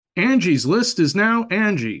Angie's List is now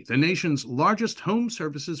Angie, the nation's largest home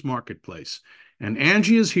services marketplace. And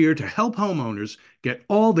Angie is here to help homeowners get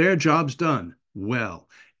all their jobs done well.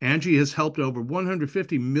 Angie has helped over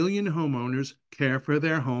 150 million homeowners care for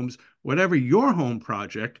their homes. Whatever your home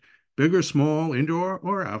project, big or small, indoor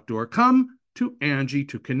or outdoor, come to Angie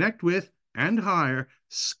to connect with and hire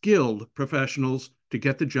skilled professionals to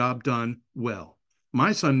get the job done well.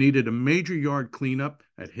 My son needed a major yard cleanup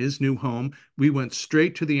at his new home. We went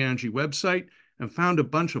straight to the Angie website and found a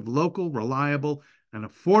bunch of local, reliable, and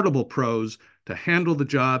affordable pros to handle the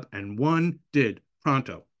job, and one did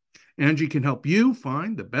pronto. Angie can help you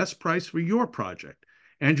find the best price for your project.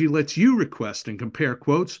 Angie lets you request and compare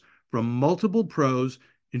quotes from multiple pros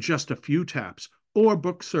in just a few taps, or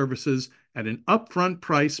book services at an upfront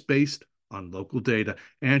price based on local data.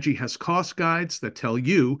 Angie has cost guides that tell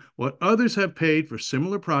you what others have paid for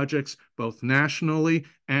similar projects, both nationally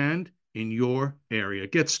and in your area.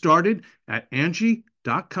 Get started at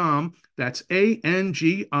Angie.com. That's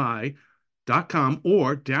ANGI.com,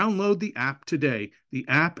 or download the app today. The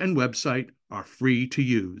app and website are free to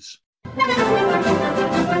use.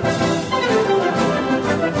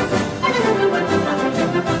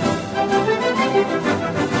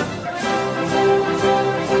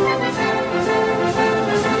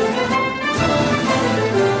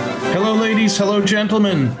 Hello, ladies. Hello,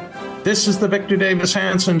 gentlemen. This is the Victor Davis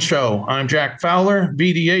Hanson Show. I'm Jack Fowler.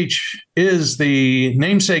 VDH is the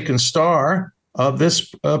namesake and star of this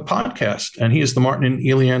podcast, and he is the Martin and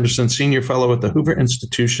Ely Anderson Senior Fellow at the Hoover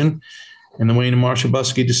Institution and the Wayne and Marcia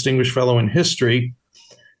Buskey Distinguished Fellow in History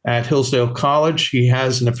at Hillsdale College. He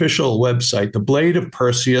has an official website, The Blade of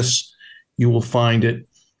Perseus. You will find it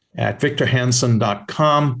at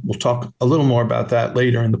victorhanson.com. We'll talk a little more about that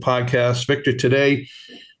later in the podcast. Victor, today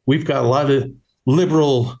we've got a lot of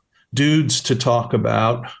liberal dudes to talk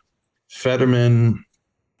about. Fetterman,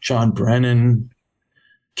 John Brennan,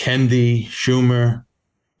 Kendi, Schumer.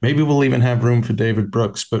 Maybe we'll even have room for David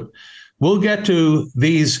Brooks, but we'll get to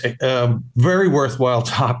these very worthwhile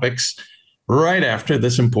topics right after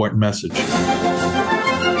this important message.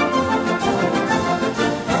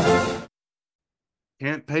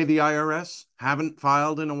 Can't pay the IRS? Haven't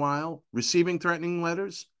filed in a while? Receiving threatening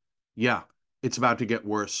letters? Yeah, it's about to get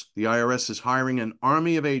worse. The IRS is hiring an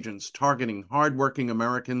army of agents targeting hardworking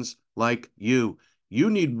Americans like you. You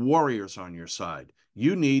need warriors on your side.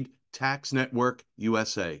 You need Tax Network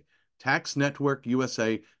USA. Tax Network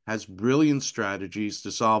USA has brilliant strategies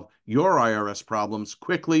to solve your IRS problems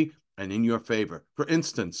quickly and in your favor. For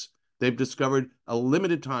instance, they've discovered a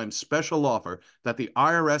limited-time special offer that the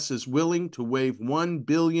IRS is willing to waive $1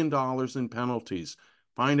 billion in penalties.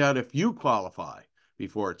 Find out if you qualify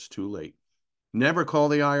before it's too late. Never call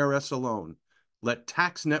the IRS alone. Let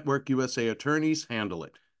Tax Network USA attorneys handle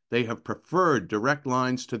it. They have preferred direct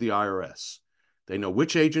lines to the IRS. They know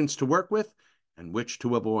which agents to work with and which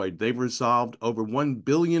to avoid. They've resolved over $1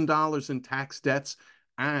 billion in tax debts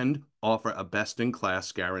and offer a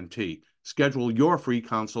best-in-class guarantee. Schedule your free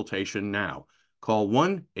consultation now. Call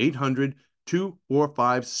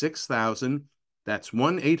 1-800-245-6000. That's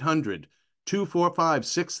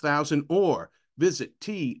 1-800-245-6000, or visit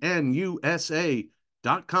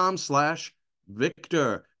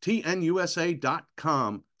tnusa.com/Victor.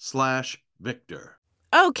 tnusa.com/Victor.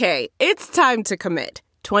 Okay, it's time to commit.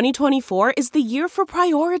 2024 is the year for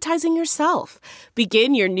prioritizing yourself.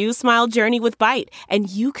 Begin your new smile journey with Byte, and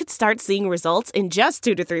you could start seeing results in just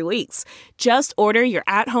 2 to 3 weeks. Just order your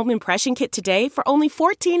at-home impression kit today for only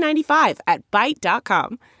 $14.95 at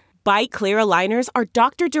Byte.com. Byte Clear aligners are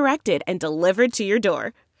doctor-directed and delivered to your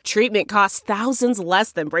door. Treatment costs thousands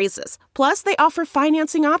less than braces. Plus, they offer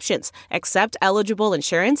financing options, accept eligible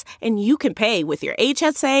insurance, and you can pay with your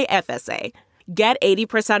HSA FSA. Get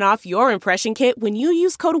 80% off your impression kit when you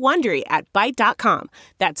use code WONDERY at Byte.com.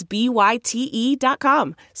 That's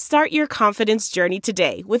BYTE.com. Start your confidence journey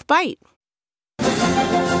today with Byte. We're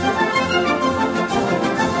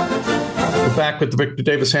back with the Victor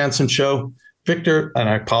Davis Hanson Show. Victor, and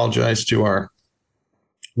I apologize to our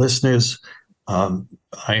listeners, I'm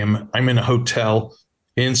in a hotel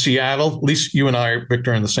in Seattle. At least you and I,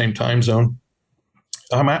 Victor, are in the same time zone.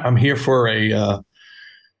 I'm here for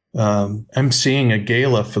emceeing a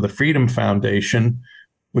gala for the Freedom Foundation,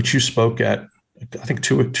 which you spoke at, I think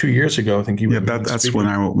two years ago. I think you. Yeah, that's when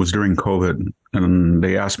I was during COVID, and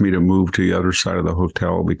they asked me to move to the other side of the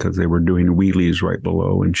hotel because they were doing wheelies right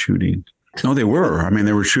below and shooting. No, they were. I mean,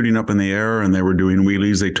 they were shooting up in the air and they were doing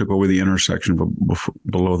wheelies. They took over the intersection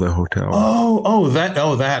below the hotel. That.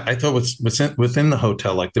 I thought it was within the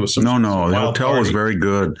hotel. Like there was some. No. The hotel was very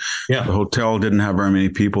good. Yeah. The hotel didn't have very many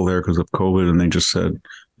people there because of COVID, and they just said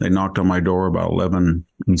They knocked on my door about 11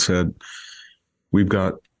 and said, we've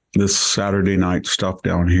got this Saturday night stuff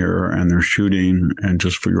down here and they're shooting, and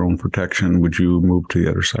just for your own protection, would you move to the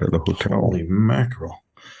other side of the hotel? Holy mackerel.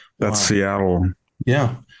 That's wow. Seattle.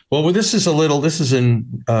 Yeah. Well, this is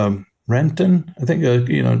in Renton, I think,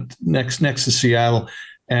 next to Seattle.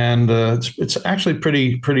 And it's actually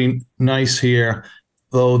pretty nice here,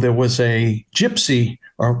 though there was a gypsy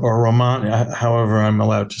or Roman, however I'm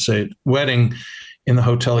allowed to say it, wedding in the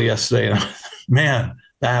hotel yesterday. And man,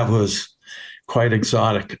 that was quite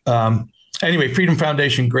exotic. Anyway, Freedom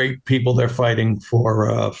Foundation, great people. They're fighting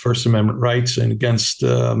for First Amendment rights and against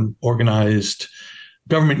organized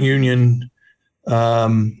government union,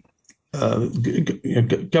 government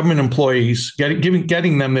employees,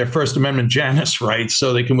 getting them their First Amendment Janus rights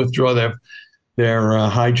so they can withdraw their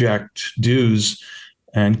hijacked dues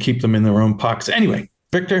and keep them in their own pockets. Anyway,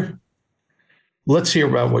 Victor, let's hear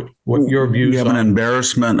about what your views are. You have an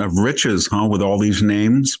embarrassment of riches, huh, with all these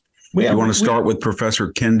names? You want to start with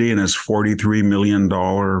Professor Kendi and his $43 million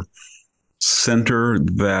center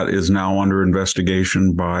that is now under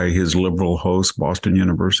investigation by his liberal host, Boston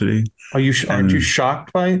University. Aren't you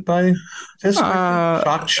shocked by this?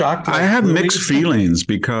 Shocked? I have mixed feelings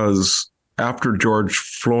because after George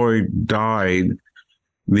Floyd died,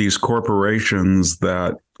 these corporations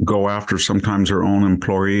that go after sometimes their own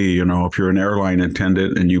employee, if you're an airline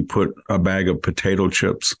attendant and you put a bag of potato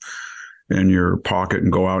chips in your pocket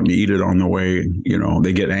and go out and eat it on the way,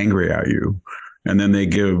 they get angry at you. And then they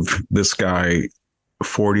give this guy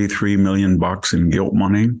 $43 million in guilt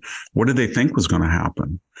money. What did they think was going to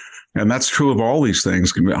happen? And that's true of all these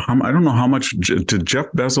things. I don't know how much did Jeff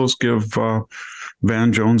Bezos give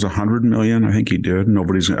Van Jones $100 million? I think he did.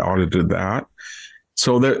 Nobody's audited that.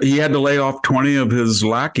 So that he had to lay off 20 of his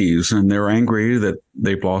lackeys, and they're angry that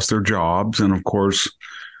they've lost their jobs. And of course,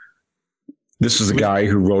 this is a guy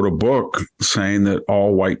who wrote a book saying that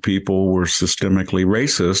all white people were systemically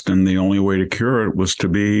racist, and the only way to cure it was to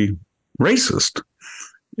be racist,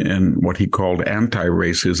 and what he called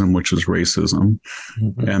anti-racism, which is racism.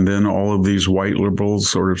 Mm-hmm. And then all of these white liberals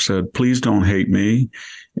sort of said, please don't hate me.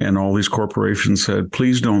 And all these corporations said,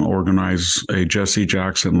 please don't organize a Jesse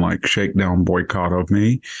Jackson-like shakedown boycott of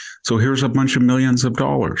me. So here's a bunch of millions of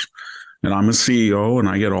dollars. And I'm a CEO and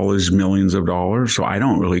I get all these millions of dollars, so I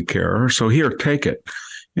don't really care. So here, take it.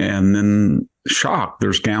 And then shock,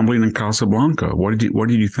 there's gambling in Casablanca. What did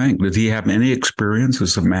you think? Did he have any experience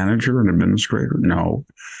as a manager and administrator? No.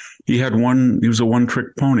 He was a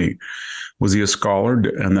one-trick pony. Was he a scholar?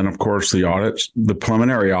 And then, of course, the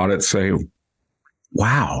preliminary audits say,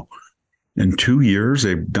 wow, in 2 years,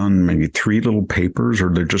 they've done maybe 3 little papers,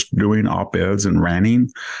 or they're just doing op-eds and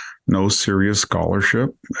ranting. No serious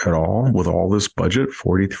scholarship at all with all this budget,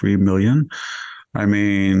 $43 million. I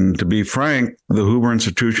mean, to be frank, the Hoover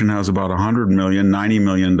Institution has about $100 million, $90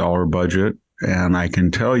 million budget. And I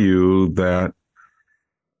can tell you that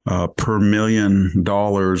per $1 million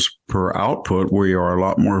per output, we are a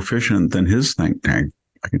lot more efficient than his think tank.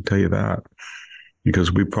 I can tell you that.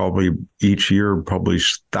 Because we probably each year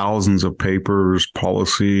publish thousands of papers,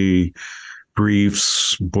 policy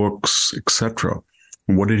briefs, books, etc.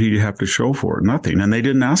 What did he have to show for it? Nothing. And they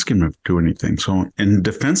didn't ask him to do anything. So in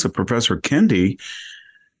defense of Professor Kendi,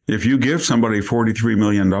 if you give somebody $43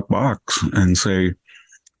 million and say,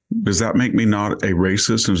 does that make me not a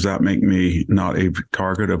racist? Does that make me not a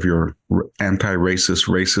target of your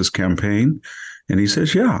racist campaign? And he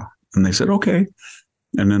says, yeah. And they said, okay.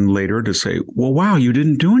 And then later to say, well, wow, you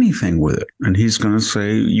didn't do anything with it. And he's going to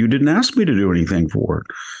say, you didn't ask me to do anything for it.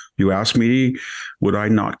 You asked me, would I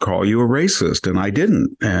not call you a racist? And I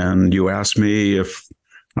didn't. And you asked me if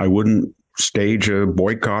I wouldn't stage a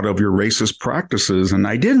boycott of your racist practices, and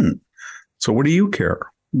I didn't. So what do you care?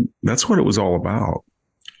 That's what it was all about.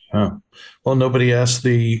 Well, nobody asked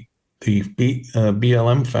the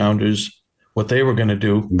BLM founders what they were going to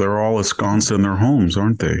do. They're all ensconced in their homes,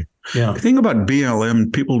 aren't they? Yeah. The thing about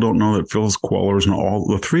BLM, people don't know that Phyllis Quellers and all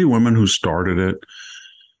the 3 women who started it,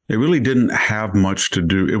 they really didn't have much to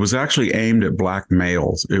do. It was actually aimed at Black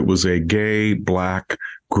males. It was a gay Black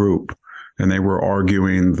group. And they were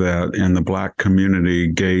arguing that in the Black community,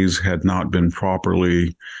 gays had not been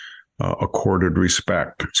properly accorded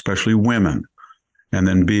respect, especially women. And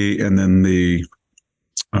then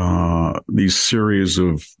these series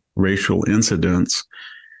of racial incidents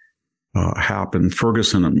happened.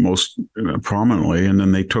 Ferguson most prominently, and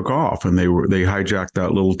then they took off, and they hijacked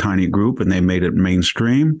that little tiny group and they made it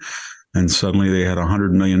mainstream. And suddenly they had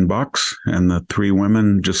 $100 million, and the 3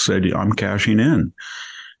 women just said, "I'm cashing in."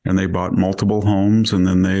 And they bought multiple homes, and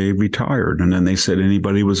then they retired. And then they said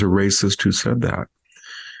anybody was a racist who said that.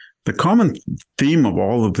 The common theme of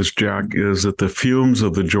all of this, Jack, is that the fumes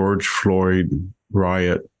of the George Floyd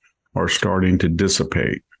riot are starting to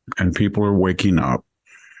dissipate and people are waking up.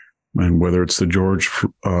 And whether it's the George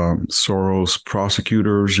Soros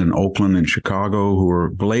prosecutors in Oakland and Chicago who are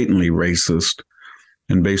blatantly racist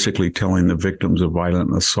and basically telling the victims of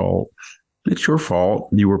violent assault, it's your fault.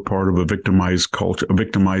 You were part of a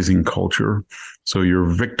victimizing culture. So your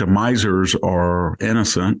victimizers are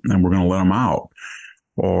innocent and we're going to let them out.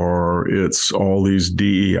 Or it's all these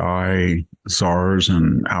DEI czars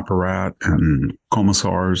and apparat and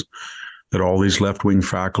commissars that all these left-wing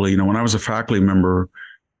faculty, when I was a faculty member,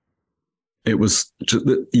 it was just,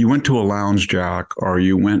 you went to a lounge, Jack, or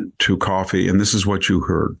you went to coffee, and this is what you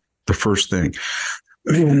heard. The first thing,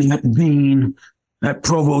 man, that dean, that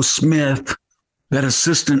provost Smith, that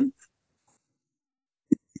assistant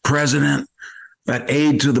president, that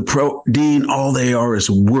aide to the dean, all they are is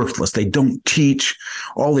worthless. They don't teach.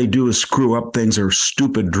 All they do is screw up things. They're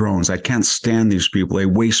stupid drones. I can't stand these people. They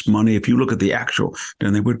waste money. If you look at the actual,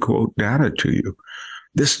 then they would quote data to you.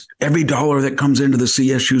 Every dollar that comes into the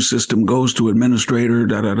CSU system goes to administrator,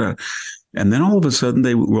 da, da, da. And then all of a sudden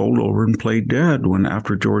they rolled over and played dead when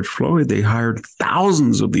after George Floyd, they hired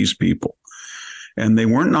thousands of these people. And they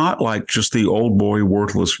were not like just the old boy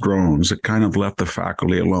worthless drones that kind of left the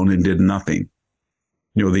faculty alone and did nothing.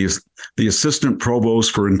 The assistant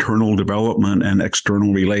provost for internal development and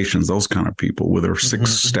external relations, those kind of people with their 6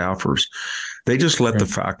 staffers, they just let the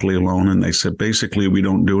faculty alone. And they said, basically, we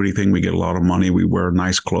don't do anything. We get a lot of money. We wear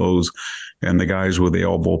nice clothes. And the guys with the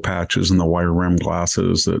elbow patches and the wire rim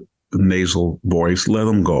glasses, the nasal voice, let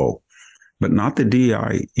them go. But not the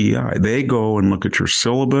DEI. They go and look at your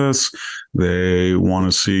syllabus. They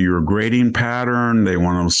want to see your grading pattern. They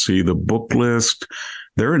want to see the book list.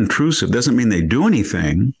 They're intrusive. Doesn't mean they do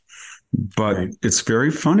anything, but it's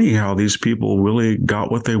very funny how these people really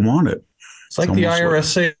got what they wanted. It's like the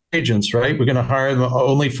IRS agents, right? We're going to hire them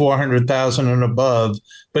only 400,000 and above,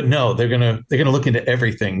 but no, they're going to look into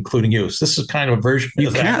everything, including you. So this is kind of a version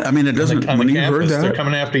of that. Can't. I mean, it doesn't. When you heard that, they're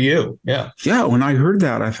coming after you. Yeah. Yeah. When I heard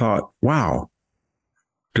that, I thought, wow,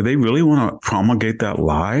 do they really want to promulgate that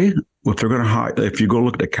lie? If they're going to hire, if you go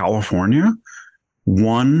look at California,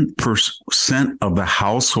 1% of the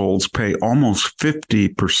households pay almost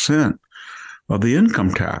 50% of the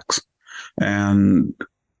income tax. And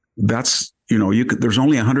that's, there's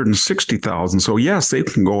only 160,000. So yes, they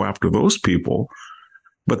can go after those people,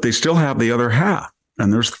 but they still have the other half.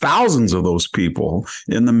 And there's thousands of those people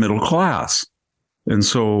in the middle class. And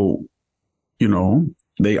so,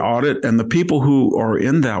 they audit, and the people who are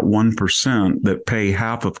in that 1% that pay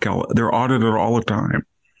half of they're audited all the time.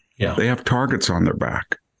 Yeah. They have targets on their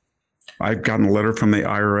back. I've gotten a letter from the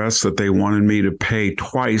IRS that they wanted me to pay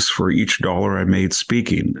twice for each dollar I made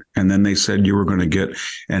speaking. And then they said you were going to get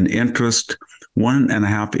an interest,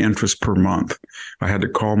 1.5 interest per month. I had to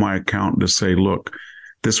call my accountant to say, look,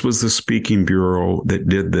 this was the speaking bureau that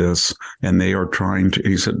did this, and they are trying to,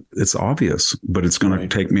 he said, it's obvious, but it's going to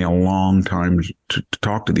take me a long time to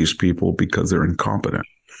talk to these people because they're incompetent.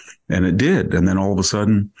 And it did. And then all of a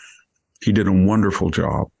sudden, he did a wonderful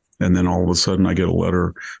job. And then all of a sudden I get a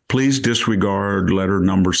letter, please disregard letter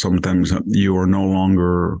number. Sometimes you are no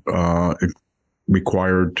longer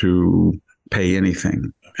required to pay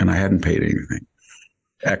anything. And I hadn't paid anything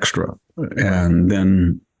extra. And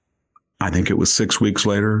then I think it was 6 weeks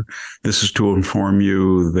later, this is to inform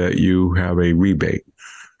you that you have a rebate,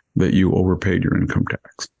 that you overpaid your income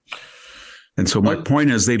tax. And so my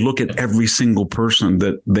point is they look at every single person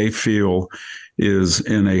that they feel is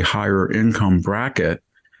in a higher income bracket.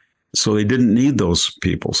 So they didn't need those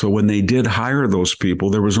people. So when they did hire those people,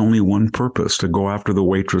 there was only one purpose: to go after the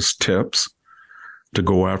waitress tips, to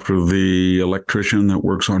go after the electrician that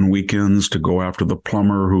works on weekends, to go after the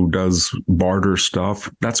plumber who does barter stuff.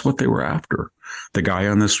 That's what they were after. The guy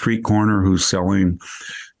on the street corner who's selling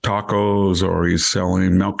tacos, or he's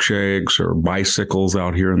selling milkshakes or bicycles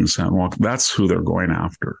out here in the sidewalk. That's who they're going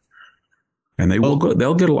after. And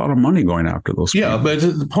they'll get a lot of money going after those people. Yeah, but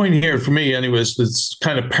the point here for me, anyways, it's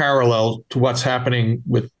kind of parallel to what's happening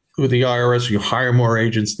with the IRS. You hire more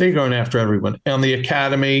agents, they're going after everyone. On the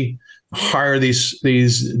academy, hire these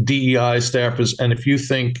DEI staffers. And if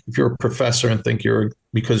you're a professor and think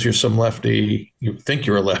because you're some lefty, you think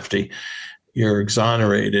you're a lefty, you're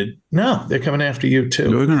exonerated. No, they're coming after you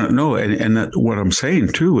too. And what I'm saying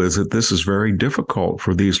too is that this is very difficult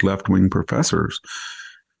for these left-wing professors,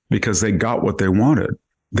 because they got what they wanted.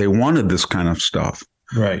 They wanted this kind of stuff.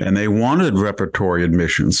 Right. And they wanted repertory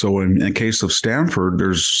admissions. So in the case of Stanford,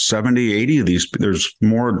 there's 70, 80 of these. There's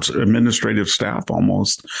more administrative staff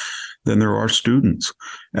almost than there are students.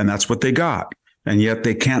 And that's what they got. And yet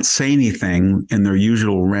they can't say anything in their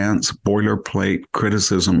usual rants, boilerplate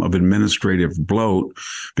criticism of administrative bloat,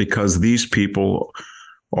 because these people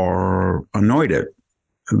are anointed.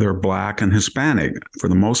 They're Black and Hispanic for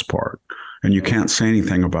the most part, and you can't say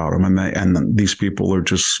anything about them. And these people are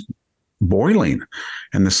just boiling.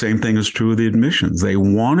 And the same thing is true of the admissions. They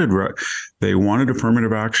wanted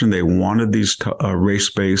affirmative action. They wanted these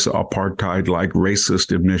race-based apartheid-like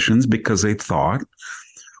racist admissions because they thought,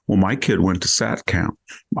 well, my kid went to SAT camp.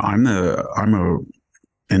 I'm a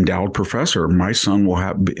endowed professor. My son will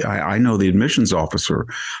have, I know the admissions officer.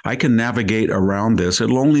 I can navigate around this.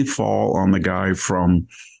 It'll only fall on the guy from,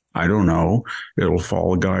 I don't know, it'll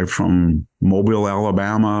fall a guy from Mobile,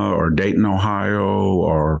 Alabama, or Dayton, Ohio,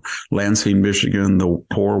 or Lansing, Michigan, the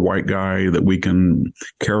poor white guy that we can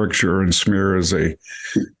caricature and smear as a,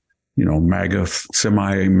 MAGA,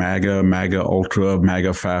 semi-MAGA, MAGA ultra,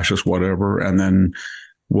 MAGA fascist, whatever. And then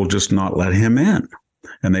we'll just not let him in.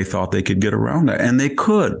 And they thought they could get around that. And they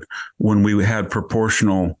could when we had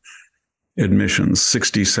proportional admissions,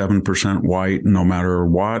 67% white, no matter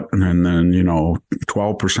what. And then,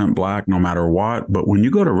 12% Black, no matter what. But when you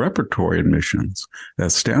go to repertory admissions,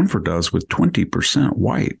 that Stanford does with 20%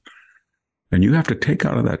 white, and you have to take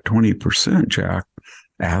out of that 20%, Jack,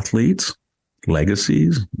 athletes,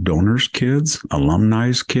 legacies, donors' kids,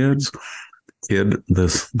 alumni's kids,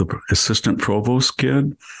 the assistant provost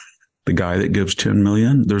kid, the guy that gives 10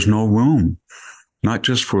 million. There's no room, not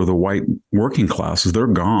just for the white working classes, they're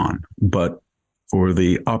gone, but for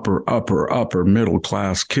the upper middle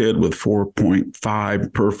class kid with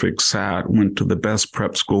 4.5 perfect SAT, went to the best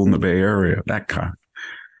prep school in the Bay Area, that kind.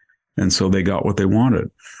 And so they got what they wanted.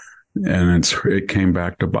 And it came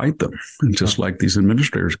back to bite them. And just like these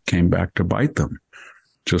administrators came back to bite them.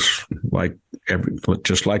 Just like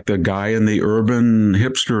the guy in the urban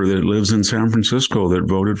hipster that lives in San Francisco that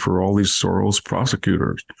voted for all these Soros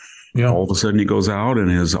prosecutors. Yeah. All of a sudden he goes out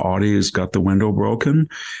and his Audi's got the window broken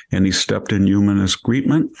and he stepped in human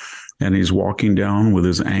excrement and he's walking down with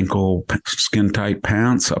his ankle skin tight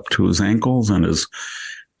pants up to his ankles and his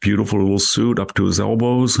beautiful little suit up to his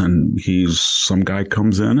elbows. And some guy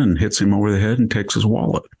comes in and hits him over the head and takes his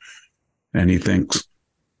wallet. And he thinks,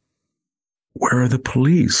 where are the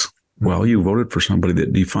police? Well, you voted for somebody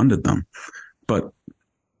that defunded them, but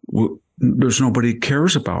there's nobody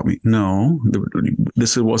cares about me. No,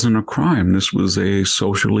 this wasn't a crime. This was a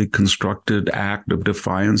socially constructed act of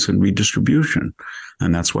defiance and redistribution.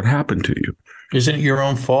 And that's what happened to you. Isn't it your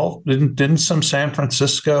own fault? Didn't some San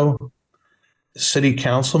Francisco city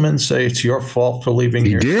councilman say it's your fault for leaving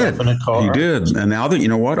your stuff in a car? He did. And now that, you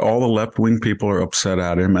know what, all the left-wing people are upset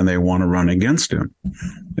at him and they want to run against him.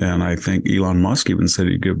 And I think Elon Musk even said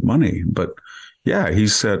he'd give money. But yeah, he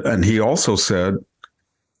said, and he also said,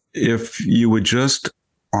 if you would just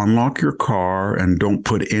unlock your car and don't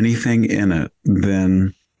put anything in it,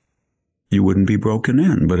 then you wouldn't be broken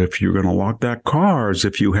in. But if you're going to lock that car as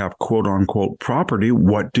if you have quote unquote property,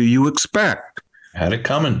 what do you expect? Had it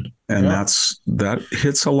coming. And that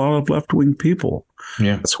hits a lot of left-wing people.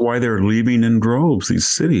 Yeah. That's why they're leaving in droves, these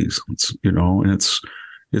cities. And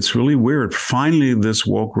it's really weird. Finally, this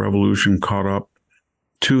woke revolution caught up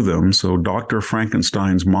to them. So Dr.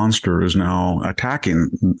 Frankenstein's monster is now attacking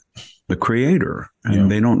the creator, and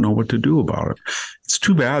they don't know what to do about it. It's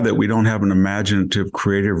too bad that we don't have an imaginative,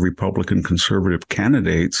 creative Republican conservative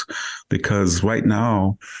candidates, because right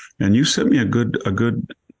now, and you sent me a good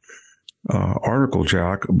article,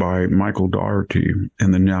 Jack, by Michael Dougherty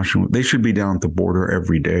in the National. They should be down at the border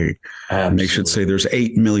every day. Absolutely. And they should say there's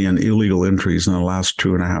 8 million illegal entries in the last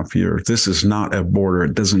 2.5 years. This is not a border.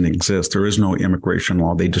 It doesn't exist. There is no immigration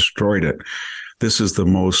law. They destroyed it. This is the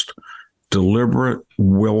most deliberate,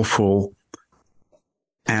 willful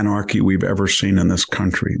anarchy we've ever seen in this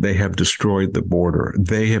country. They have destroyed the border.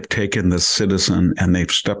 They have taken the citizen and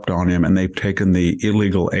they've stepped on him, and they've taken the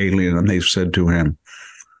illegal alien and they've said to him,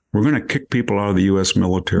 we're going to kick people out of the U.S.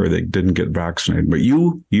 military that didn't get vaccinated. But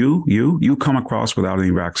you come across without any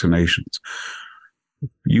vaccinations.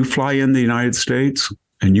 You fly in the United States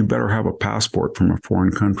and you better have a passport from a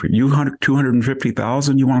foreign country.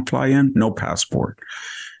 250,000, you want to fly in? No passport.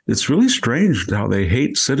 It's really strange how they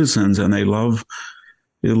hate citizens and they love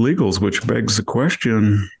illegals, which begs the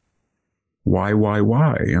question, why?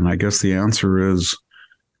 And I guess the answer is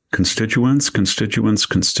constituents,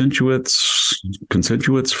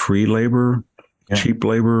 free labor, cheap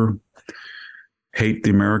labor, hate the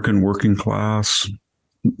American working class.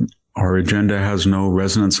 Our agenda has no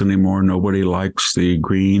resonance anymore. Nobody likes the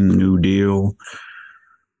Green New Deal.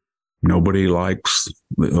 Nobody likes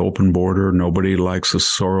the open border. Nobody likes the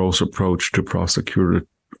Soros approach to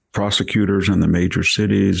prosecutors in the major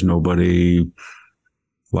cities. Nobody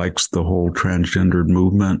likes the whole transgendered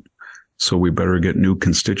movement. So we better get new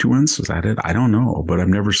constituents. Is that it? I don't know, but I've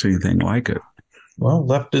never seen anything like it. Well,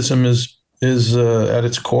 leftism is at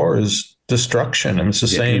its core is destruction, and it's the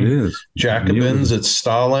same. It is. Jacobins, it's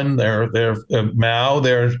Stalin. They're Mao.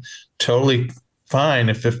 They're totally fine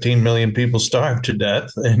if 15 million people starve to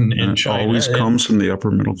death in China. It always comes from the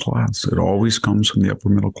upper middle class. It always comes from the upper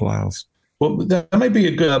middle class. Well, that might be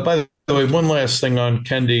a good. By the way, one last thing on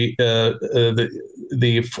Kendi,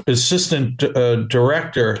 the assistant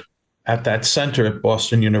director at that center at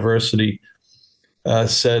Boston University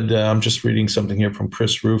said, I'm just reading something here from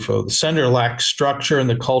Chris Rufo. The center lacked structure and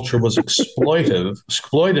the culture was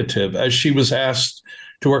exploitative as she was asked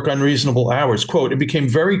to work unreasonable hours. Quote, it became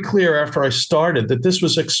very clear after I started that this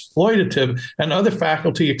was exploitative and other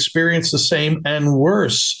faculty experienced the same and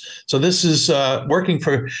worse. So this is working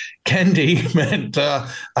for Kendi meant,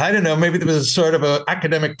 I don't know, maybe there was a sort of an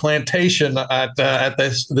academic plantation at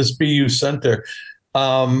this BU center.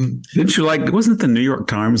 Didn't you wasn't the New York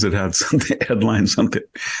Times that had something headline something?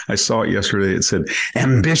 I saw it yesterday. It said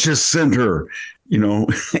ambitious center,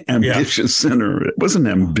 ambitious center. It wasn't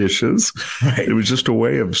ambitious. Right. It was just a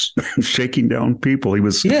way of shaking down people. He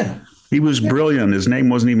was brilliant. His name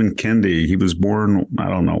wasn't even Kendi. He was born, I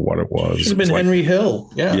don't know what it was. It should have been Henry Hill.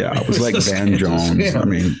 Yeah. Yeah. It was like Van Jones. Yeah. I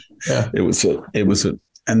mean, it was a,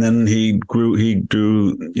 and then he grew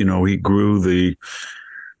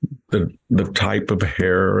the type of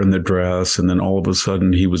hair and the dress. And then all of a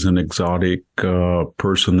sudden he was an exotic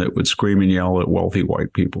person that would scream and yell at wealthy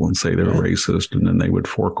white people and say they're racist. And then they would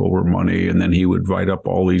fork over money. And then he would write up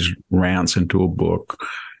all these rants into a book.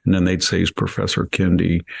 And then they'd say he's Professor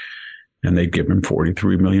Kendi and they'd give him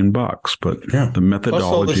 $43 million. But the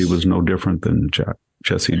methodology was no different than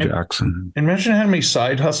Jesse Jackson. Imagine how many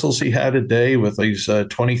side hustles he had a day with these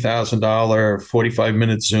 $20,000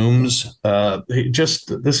 45-minute Zooms.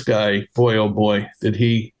 This guy, boy, oh boy, did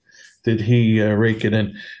he rake it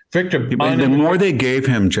in. Victor, the more they gave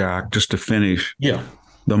him, Jack, just to finish. Yeah.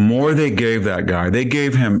 The more they gave that guy, they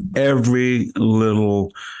gave him every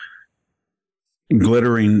little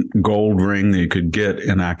glittering gold ring that you could get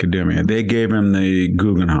in academia. They gave him the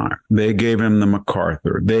Guggenheim. They gave him the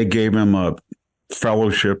MacArthur. They gave him a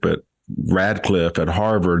fellowship at Radcliffe, at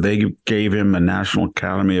Harvard. They gave him a National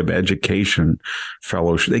Academy of Education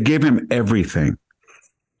fellowship. They gave him everything.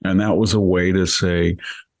 And that was a way to say,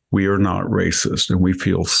 we are not racist and we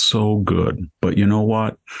feel so good. But you know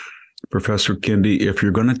what, Professor Kendi, if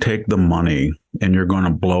you're going to take the money and you're going to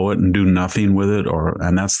blow it and do nothing with it,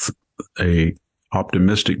 and that's a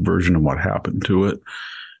optimistic version of what happened to it,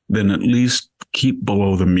 then at least keep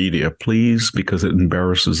below the media, please, because it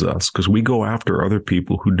embarrasses us. Because we go after other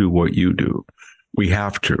people who do what you do. We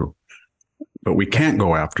have to, but we can't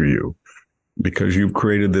go after you because you've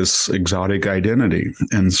created this exotic identity.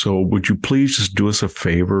 And so would you please just do us a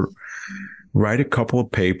favor? Write a couple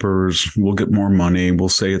of papers. We'll get more money. We'll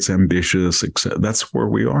say it's ambitious. That's where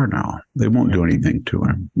we are now. They won't do anything to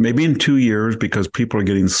him. Maybe in 2 years, because people are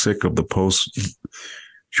getting sick of the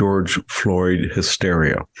post-George Floyd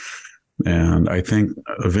hysteria. And I think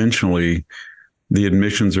eventually the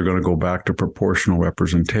admissions are going to go back to proportional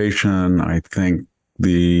representation. I think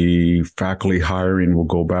the faculty hiring will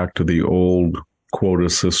go back to the old quota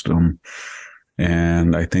system.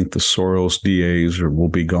 And I think the Soros DAs will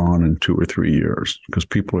be gone in 2 or 3 years because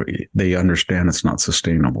they understand it's not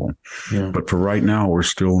sustainable. Yeah. But for right now, we're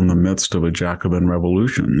still in the midst of a Jacobin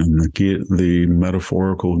revolution, and the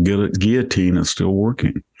metaphorical guillotine is still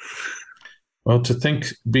working. Well, to think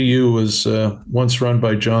BU was once run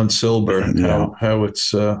by John Silber and how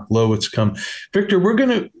it's low it's come. Victor, we're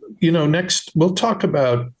going to, next we'll talk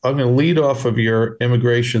about, I'm going to lead off of your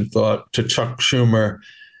immigration thought to Chuck Schumer,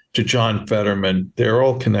 to John Fetterman. They're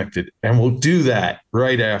all connected. And we'll do that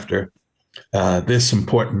right after this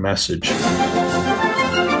important message.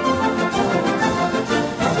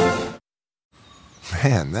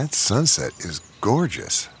 Man, that sunset is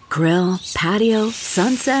gorgeous. Grill, patio,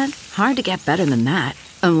 sunset. Hard to get better than that.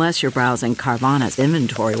 Unless you're browsing Carvana's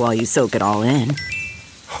inventory while you soak it all in.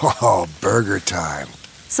 Oh, burger time.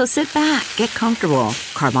 So sit back, get comfortable.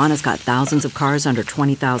 Carvana's got thousands of cars under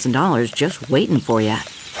 $20,000 just waiting for you.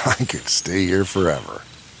 I could stay here forever.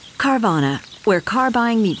 Carvana, where car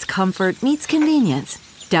buying meets comfort meets convenience.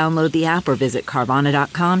 Download the app or visit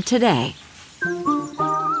Carvana.com today.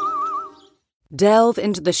 Delve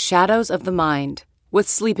into the shadows of the mind with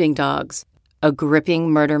Sleeping Dogs, a gripping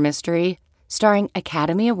murder mystery starring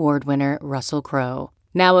Academy Award winner Russell Crowe.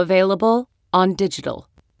 Now available on digital.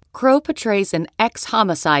 Crow portrays an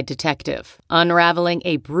ex-homicide detective, unraveling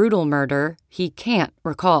a brutal murder he can't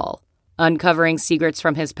recall. Uncovering secrets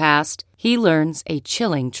from his past, he learns a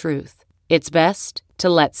chilling truth. It's best to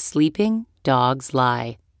let sleeping dogs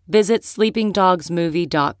lie. Visit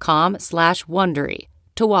sleepingdogsmovie.com/Wondery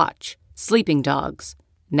to watch Sleeping Dogs,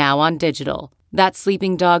 now on digital. That's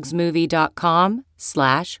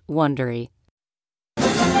sleepingdogsmovie.com/Wondery.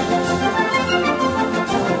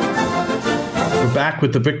 We're back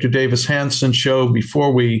with the Victor Davis Hanson Show.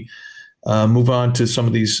 Before we move on to some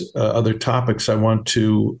of these other topics, I want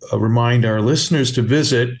to remind our listeners to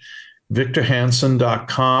visit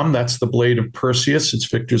victorhanson.com. That's the Blade of Perseus. It's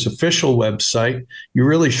Victor's official website. You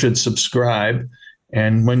really should subscribe.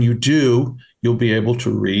 And when you do, you'll be able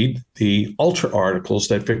to read the ultra articles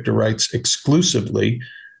that Victor writes exclusively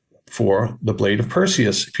for the Blade of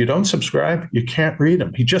Perseus. If you don't subscribe, you can't read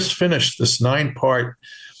them. He just finished this 9-part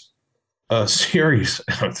series,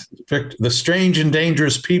 The Strange and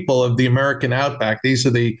Dangerous People of the American Outback. This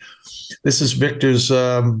is Victor's,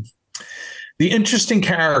 the interesting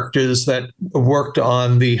characters that worked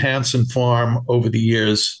on the Hanson farm over the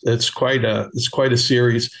years. It's quite a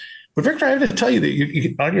series. But Victor, I have to tell you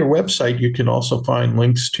that on your website, you can also find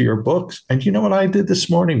links to your books. And you know what I did this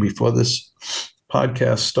morning before this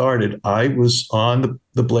podcast started? I was on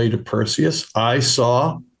the Blade of Perseus. I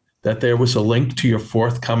saw that there was a link to your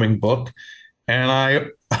forthcoming book, and I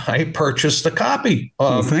purchased a copy.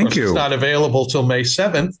 Thank you. It's not available till May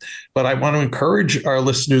 7th, but I want to encourage our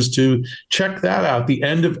listeners to check that out. The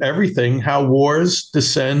End of Everything, How Wars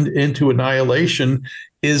Descend into Annihilation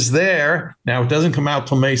is there. Now, it doesn't come out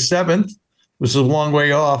till May 7th, which is a long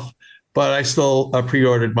way off, but I still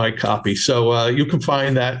pre-ordered my copy. So you can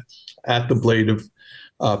find that at the Blade of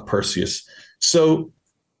Perseus. So,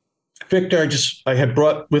 Victor, I had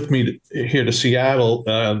brought with me here to Seattle,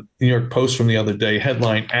 New York Post from the other day,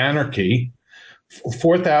 headline, Anarchy,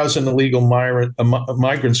 4,000 illegal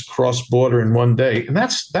migrants cross border in one day. And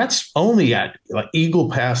that's only at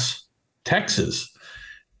Eagle Pass, Texas.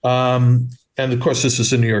 And of course, this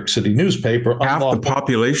is a New York City newspaper. Half the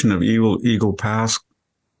population of Eagle Pass,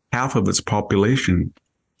 half of its population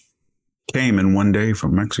came in one day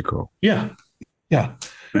from Mexico. Yeah.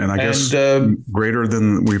 And I guess greater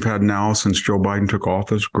than we've had now since Joe Biden took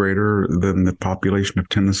office, greater than the population of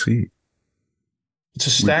Tennessee. It's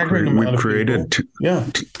a staggering amount of people. We've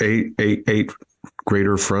created eight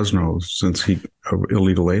greater Fresnos since of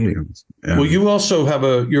illegal aliens. And well, you also have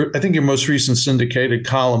I think your most recent syndicated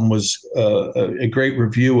column was a great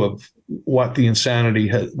review of what the insanity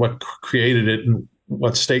what created it and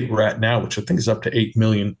what state we're at now, which I think is up to 8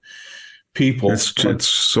 million people. It's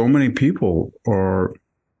so many people are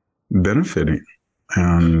benefiting,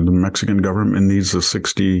 and the Mexican government needs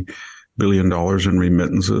 $60 billion in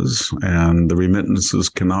remittances, and the remittances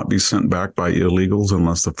cannot be sent back by illegals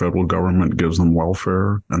unless the federal government gives them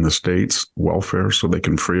welfare and the states welfare so they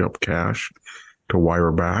can free up cash to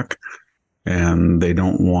wire back. And they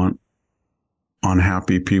don't want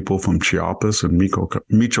unhappy people from Chiapas and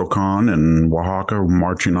Michoacan and Oaxaca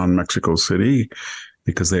marching on Mexico City,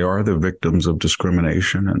 because they are the victims of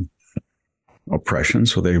discrimination and oppression.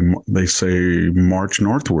 So they say, march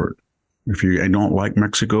northward. If you don't like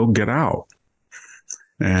Mexico, get out.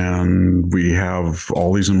 And we have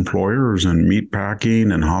all these employers in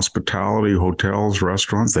meatpacking and hospitality, hotels,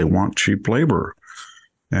 restaurants. They want cheap labor.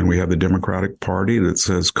 And we have the Democratic Party that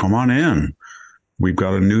says, come on in. We've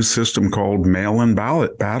got a new system called mail-in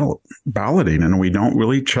balloting, and we don't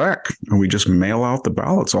really check, and we just mail out the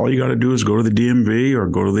ballots. All you got to do is go to the DMV or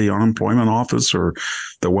go to the unemployment office or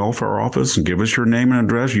the welfare office and give us your name and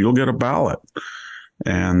address. You'll get a ballot,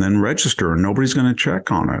 and then register, and nobody's going to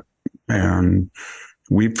check on it. And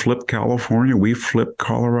we flipped California, we flipped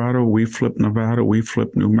Colorado, we flipped Nevada, we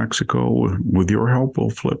flipped New Mexico. With your help,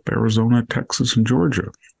 we'll flip Arizona, Texas, and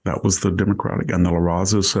Georgia. That was the Democratic. And the La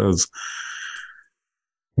Raza says,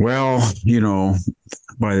 well,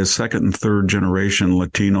 by the second and third generation,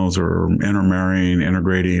 Latinos are intermarrying,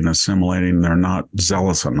 integrating, assimilating. They're not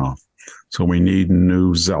zealous enough. So we need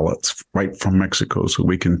new zealots right from Mexico so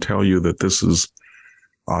we can tell you that this is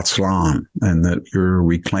Aztlan and that you're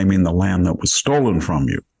reclaiming the land that was stolen from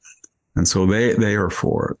you. And so they are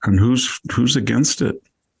for it. And who's against it?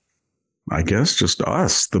 I guess just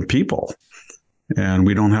us, the people. And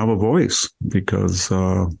we don't have a voice because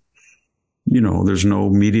there's no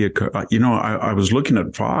media. I was looking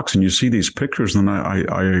at Fox, and you see these pictures, and I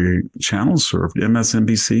channel surfed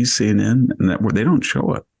MSNBC, CNN, and they don't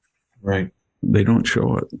show it. Right. They don't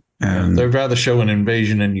show it. And they'd rather show an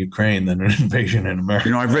invasion in Ukraine than an invasion in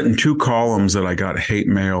America. I've written 2 columns that I got hate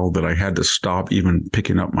mail that I had to stop even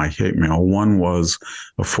picking up my hate mail. One was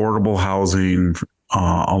affordable housing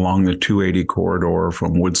along the 280 corridor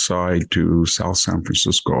from Woodside to South San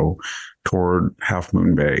Francisco toward Half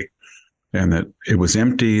Moon Bay. And that it was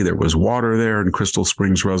empty. There was water there in Crystal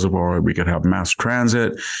Springs Reservoir. We could have mass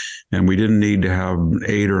transit, and we didn't need to have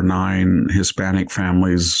 8 or 9 Hispanic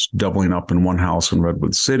families doubling up in one house in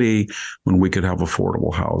Redwood City when we could have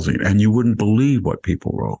affordable housing. And you wouldn't believe what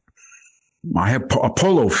people wrote. I have a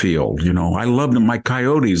polo field, I love them, my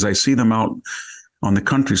coyotes. I see them out on the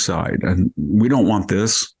countryside, and we don't want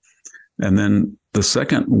this. And then the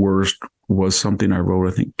second worst was something I wrote,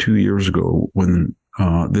 I think 2 years ago when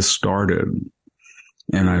this started.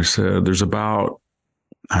 And I said, there's about,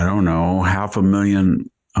 500,000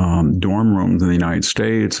 dorm rooms in the United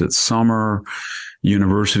States. It's summer.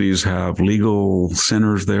 Universities have legal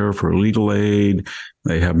centers there for legal aid.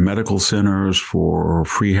 They have medical centers for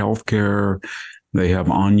free healthcare. They have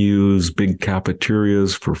unused big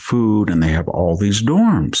cafeterias for food, and they have all these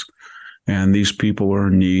dorms. And these people are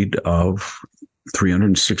in need of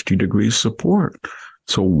 360-degree support.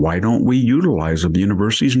 So why don't we utilize it? The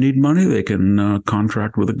universities need money. They can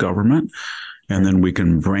contract with the government, and then we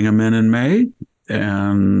can bring them in May,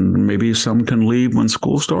 and maybe some can leave when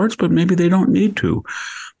school starts, but maybe they don't need to,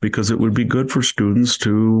 because it would be good for students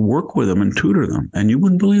to work with them and tutor them. And you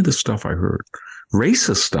wouldn't believe the stuff I heard.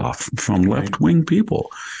 Racist stuff from left-wing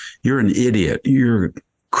people. You're an idiot. You're a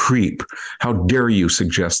creep. How dare you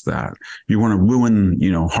suggest that? You want to ruin,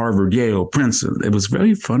 Harvard, Yale, Princeton. It was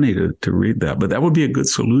very funny to read that, but that would be a good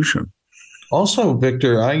solution. Also,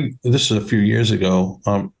 Victor, this is a few years ago.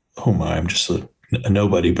 I'm just a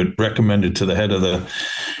nobody, but recommended to the head of the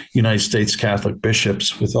United States Catholic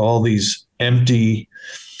bishops, with all these empty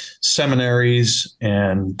seminaries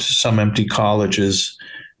and some empty colleges,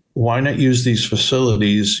 why not use these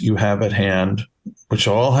facilities you have at hand, which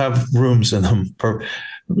all have rooms in them for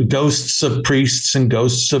ghosts of priests and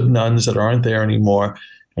ghosts of nuns that aren't there anymore,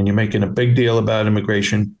 and you're making a big deal about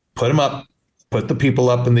immigration? Put them up, put the people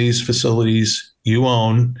up in these facilities you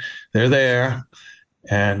own. They're there,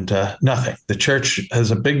 and nothing. The church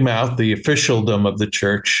has a big mouth. The officialdom of the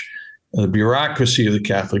church, the bureaucracy of the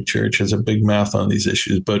Catholic Church, has a big mouth on these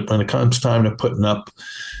issues. But when it comes time to putting up,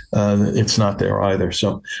 it's not there either.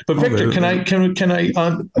 So, but Victor, can I?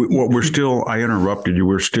 We're still. I interrupted you.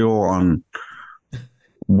 We're still on.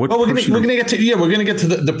 We're going to get to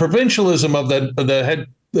the provincialism of the head.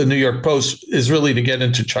 The New York Post is really to get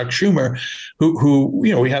into Chuck Schumer, who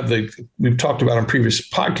we've talked about on previous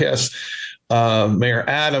podcasts. Mayor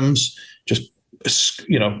Adams just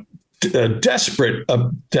desperate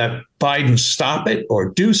that Biden stop it or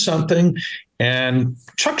do something, and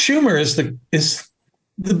Chuck Schumer is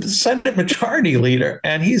the Senate Majority Leader,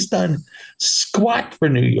 and he's done squat for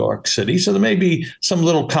New York City. So there may be some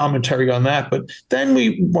little commentary on that, but then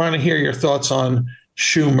we want to hear your thoughts on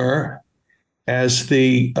Schumer as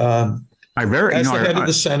the head of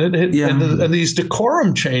the Senate, and these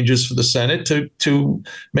decorum changes for the Senate to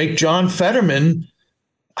make John Fetterman,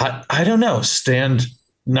 I don't know,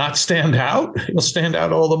 not stand out. He'll stand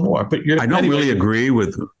out all the more. But I don't really agree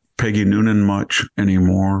with Peggy Noonan much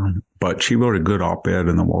anymore, but she wrote a good op-ed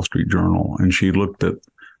in the Wall Street Journal, and she looked at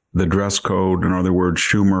the dress code. In other words,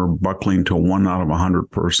 Schumer buckling to 1 out of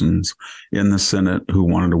 100 persons in the Senate who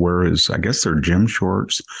wanted to wear his, I guess they're gym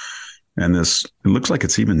shorts. And it looks like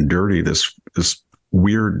it's even dirty, this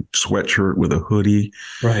weird sweatshirt with a hoodie.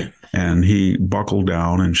 Right. And he buckled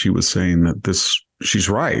down, and she was saying that she's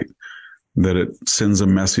right, that it sends a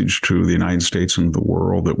message to the United States and the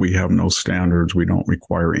world that we have no standards. We don't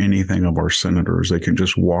require anything of our senators. They can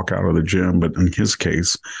just walk out of the gym. But in his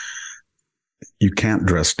case, you can't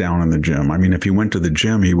dress down in the gym. I mean, if he went to the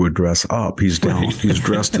gym, he would dress up. He's down. Right. He's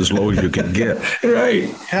dressed as low as you can get.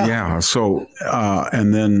 Right. Yeah. So,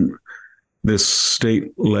 and then this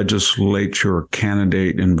state legislature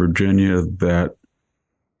candidate in Virginia that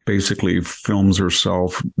basically films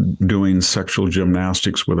herself doing sexual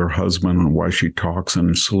gymnastics with her husband, and why she talks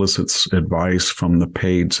and solicits advice from the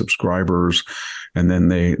paid subscribers. And then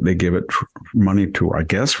they give it money to her, I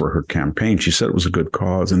guess, for her campaign. She said it was a good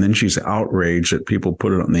cause. And then she's outraged that people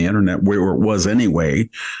put it on the internet, where it was anyway,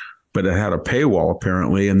 but it had a paywall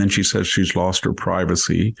apparently. And then she says she's lost her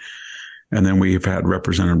privacy. And then we've had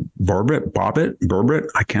Representative Boebert.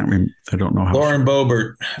 I can't remember. I don't know how. Lauren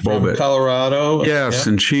Boebert from Colorado. Yes.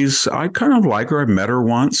 Yeah. And I kind of like her. I met her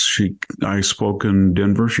once. I spoke in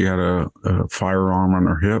Denver. She had a firearm on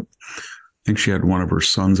her hip. I think she had one of her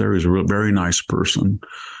sons there. He's a very nice person.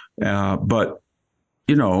 But,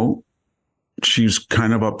 she's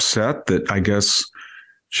kind of upset that, I guess,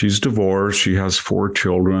 she's divorced. She has 4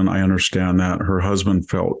 children. I understand that. Her husband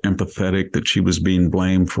felt empathetic that she was being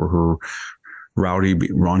blamed for her rowdy,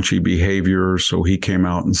 raunchy behavior. So he came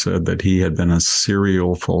out and said that he had been a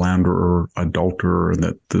serial philanderer, adulterer, and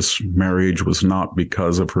that this marriage was not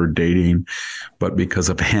because of her dating, but because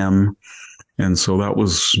of him. And so that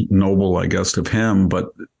was noble, I guess, of him. But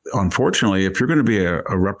unfortunately, if you're going to be a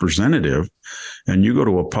representative and you go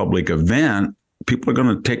to a public event, people are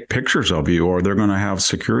going to take pictures of you, or they're going to have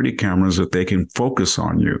security cameras that they can focus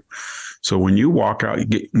on you. So when you walk out,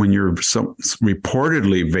 when you're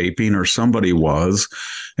reportedly vaping, or somebody was,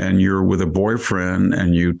 and you're with a boyfriend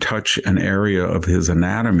and you touch an area of his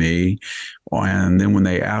anatomy, and then when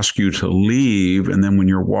they ask you to leave, and then when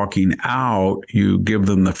you're walking out, you give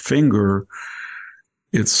them the finger,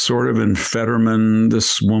 it's sort of in Fetterman,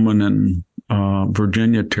 this woman in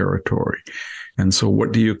Virginia territory. And so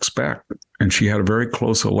what do you expect? And she had a very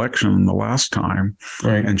close election the last time.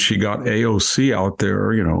 Right. And she got AOC out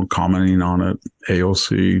there, commenting on it.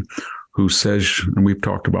 AOC, who says, and we've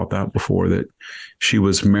talked about that before, that she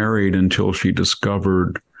was married until she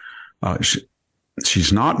discovered,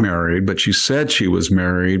 she's not married, but she said she was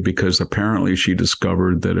married because apparently she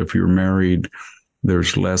discovered that if you're married,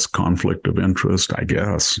 there's less conflict of interest, I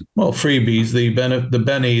guess. Well, freebies, the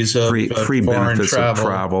bennies of free benefits of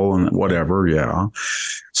travel and whatever, yeah.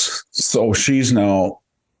 So she's now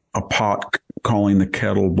a pot calling the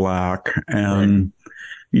kettle black. And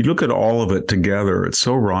you look at all of it together, it's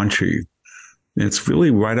so raunchy. It's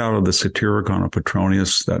really right out of the Satyricon of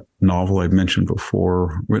Petronius, that novel I mentioned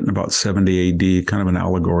before, written about 70 AD, kind of an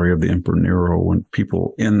allegory of the Emperor Nero, when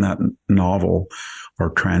people in that novel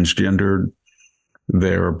are transgendered,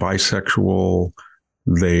 they're bisexual,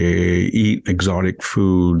 they eat exotic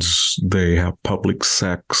foods, they have public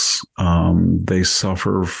sex, they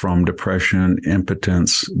suffer from depression,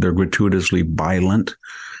 impotence, they're gratuitously violent.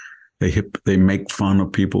 They make fun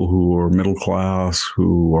of people who are middle class,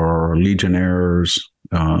 who are legionnaires.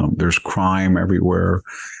 There's crime everywhere.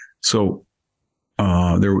 So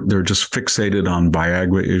they're just fixated on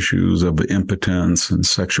Viagra issues of impotence and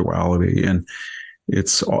sexuality. And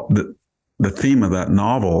it's the theme of that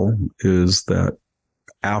novel is that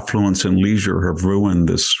affluence and leisure have ruined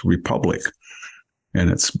this republic, and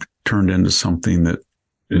it's turned into something that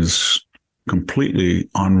is completely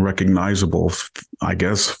unrecognizable, I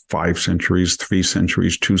guess, 5 centuries, 3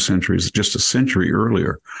 centuries, 2 centuries, just a century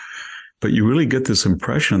earlier. But you really get this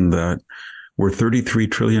impression that we're $33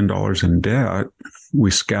 trillion in debt. We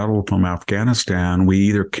scuttled from Afghanistan. We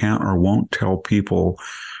either can't or won't tell people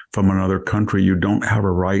from another country, you don't have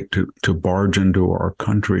a right to barge into our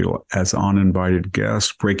country as uninvited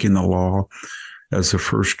guests, breaking the law as the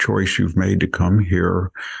first choice you've made to come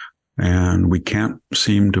here. And we can't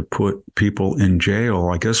seem to put people in jail.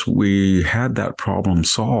 I guess we had that problem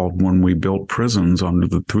solved when we built prisons under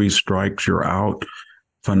the 3 strikes, you're out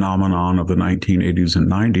phenomenon of the 1980s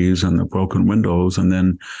and 90s and the broken windows. And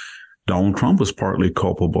then Donald Trump was partly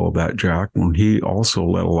culpable of that, Jack, when he also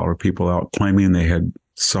let a lot of people out claiming they had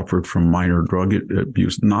suffered from minor drug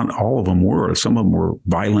abuse. Not all of them were. Some of them were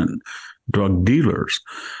violent drug dealers.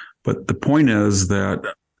 But the point is that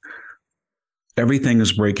everything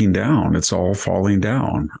is breaking down. It's all falling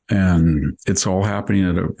down, and it's all happening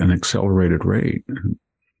at an accelerated rate.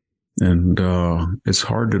 And it's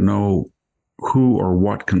hard to know who or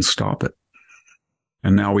what can stop it.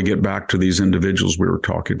 And now we get back to these individuals we were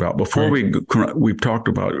talking about. Before we've talked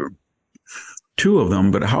about 2 of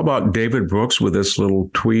them, but how about David Brooks with this little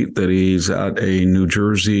tweet that he's at a New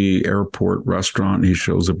Jersey airport restaurant. He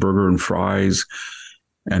shows a burger and fries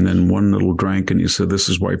and then one little drink. And he said, this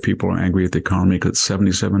is why people are angry at the economy, because it's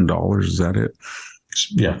 $77. Is that it?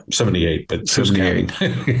 Yeah, 78, but 78.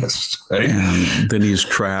 Yes. Right. And then he's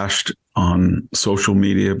trashed on social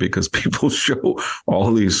media because people show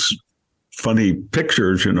all these funny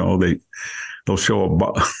pictures, they'll show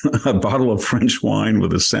a bottle of French wine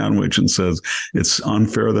with a sandwich and says, it's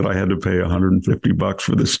unfair that I had to pay $150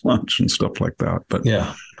 for this lunch and stuff like that. But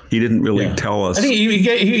yeah, he didn't really tell us. I think he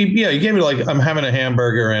gave me like, I'm having a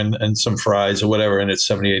hamburger and some fries or whatever, and it's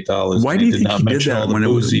 $78. Why do you think he did that when it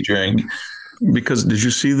was a drink? Because did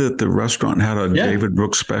you see that the restaurant had a David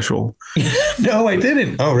Brooks special? No, I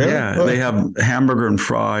didn't. Oh, really? Yeah, they have hamburger and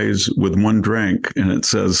fries with one drink, and it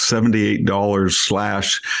says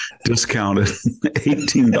 $78 / discounted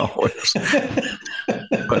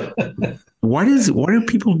 $18. But why do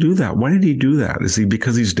people do that? Why did he do that? Is he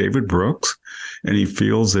because he's David Brooks and he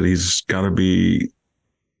feels that he's got to be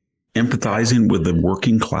empathizing with the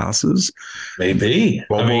working classes? Maybe.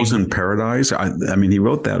 Bobos in paradise. I mean, he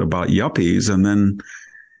wrote that about yuppies, and then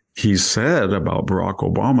he said about Barack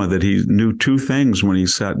Obama that he knew two things when he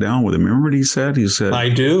sat down with him. Remember what he said? He said, I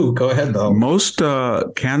do. Go ahead, though. Most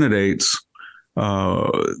candidates,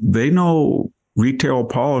 they know retail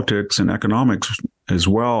politics and economics as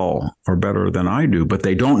well or better than I do, but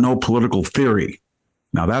they don't know political theory.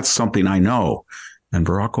 Now, that's something I know. And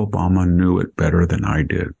Barack Obama knew it better than I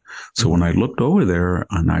did. So when I looked over there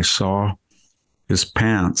and I saw his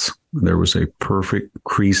pants, there was a perfect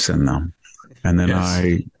crease in them. And then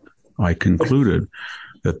I concluded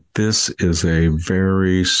that this is a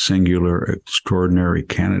very singular, extraordinary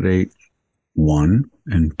candidate. One,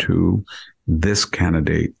 and two, this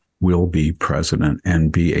candidate will be president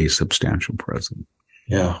and be a substantial president.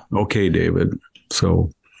 Yeah. Okay, David.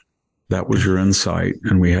 So that was your insight.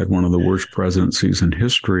 And we had one of the worst presidencies in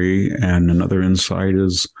history. And another insight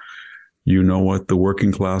is, you know what the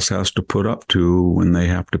working class has to put up to when they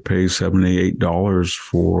have to pay $78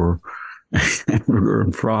 for hamburger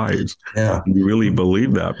and fries. Yeah. You really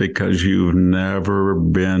believe that because you've never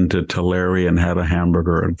been to Tulare and had a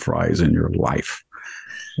hamburger and fries in your life.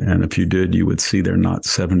 And if you did, you would see they're not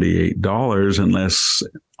 $78 unless,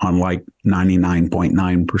 unlike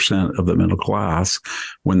 99.9% of the middle class,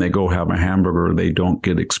 when they go have a hamburger, they don't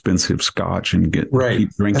get expensive scotch and keep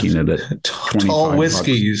drinking it at tall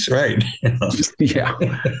whiskeys, right? Yeah.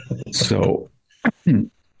 So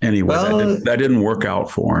anyway, that didn't work out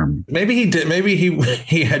for him. Maybe he did. Maybe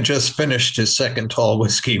he had just finished his second tall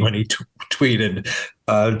whiskey when he tweeted,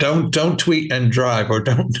 "Don't tweet and drive," or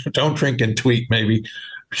 "Don't drink and tweet." Maybe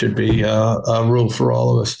should be a rule for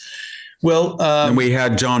all of us. Well, and we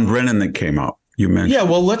had John Brennan that came up. You mentioned. Yeah.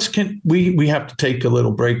 Well, we have to take a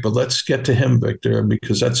little break, but let's get to him, Victor,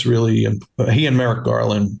 because that's really he and Merrick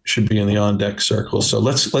Garland should be in the on deck circle. So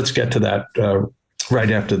let's get to that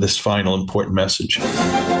right after this final important message.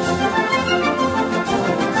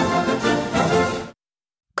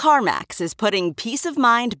 CarMax is putting peace of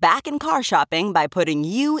mind back in car shopping by putting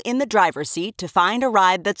you in the driver's seat to find a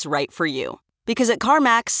ride that's right for you. Because at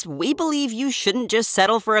CarMax, we believe you shouldn't just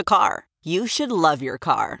settle for a car. You should love your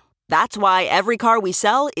car. That's why every car we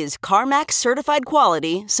sell is CarMax certified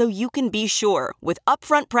quality, so you can be sure with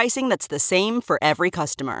upfront pricing that's the same for every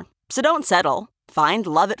customer. So don't settle. Find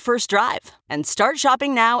love at first drive and start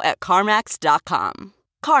shopping now at CarMax.com.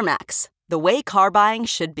 CarMax, the way car buying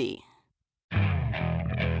should be.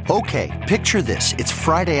 Okay, picture this. It's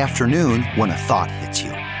Friday afternoon when a thought hits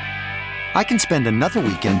you. I can spend another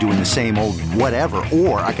weekend doing the same old whatever,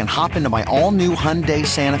 or I can hop into my all-new Hyundai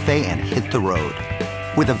Santa Fe and hit the road.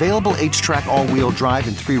 With available H-Track all-wheel drive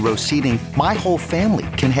and 3-row seating, my whole family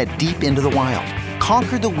can head deep into the wild.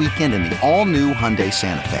 Conquer the weekend in the all-new Hyundai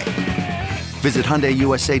Santa Fe. Visit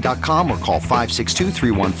HyundaiUSA.com or call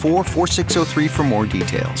 562-314-4603 for more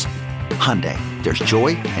details. Hyundai, there's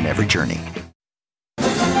joy in every journey.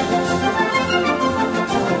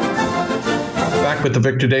 Back with the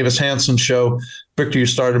Victor Davis Hanson Show. Victor, you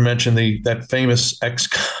started to mention that famous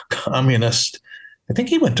ex-communist. I think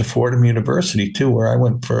he went to Fordham University, too, where I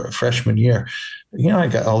went for a freshman year. You know, I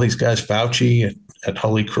got all these guys, Fauci at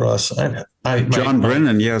Holy Cross. John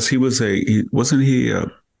Brennan, yes, he was wasn't he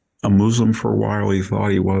a Muslim for a while? He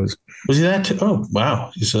thought he was. Was he that too? Oh,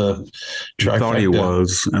 wow. He's a trifecta. He thought he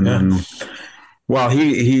was. And then, well,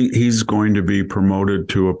 he's going to be promoted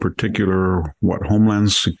to a particular,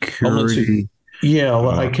 Homeland Security? Yeah,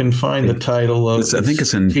 well, I can find the title of. I think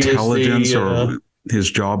it's intelligence, or his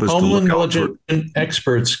job is Homeland to look out for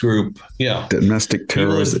Experts Group. Yeah, domestic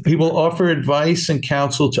terrorism. He will offer advice and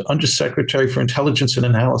counsel to Undersecretary for Intelligence and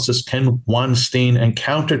Analysis Ken Weinstein and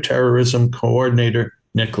Counterterrorism Coordinator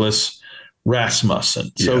Nicholas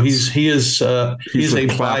Rasmussen. So Yes. he's a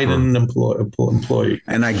Biden employee.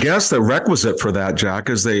 And I guess the requisite for that, Jack,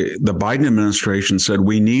 is the Biden administration said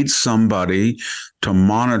we need somebody to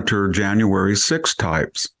monitor January 6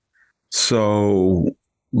 types. So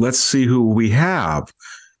let's see who we have.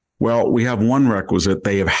 Well, we have one requisite.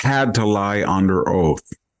 They have had to lie under oath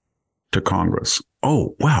to Congress.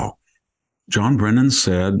 Oh, wow. John Brennan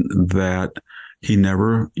said that he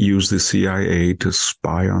never used the CIA to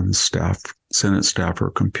spy on Senate staff or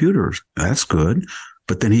computers. That's good.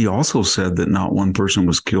 But then he also said that not one person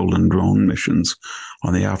was killed in drone missions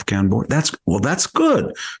on the Afghan border. That's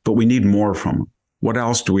good. But we need more from him. What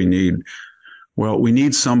else do we need? Well, we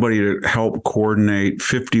need somebody to help coordinate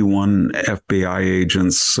 51 FBI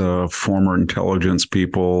agents, former intelligence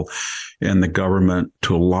people in the government,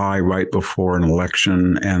 to lie right before an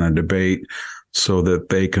election and a debate, so that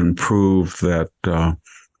they can prove that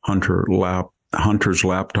Hunter's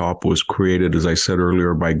laptop was created, as I said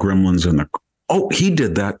earlier, by gremlins in the. Oh, he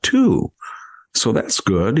did that too. So that's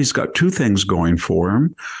good. He's got two things going for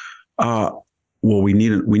him. well, we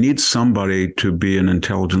need somebody to be an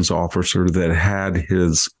intelligence officer that had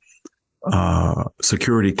his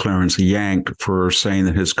security clearance yanked for saying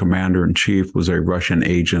that his commander in chief was a Russian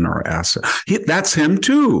agent or asset. That's him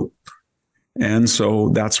too. And so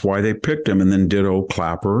that's why they picked him. And then ditto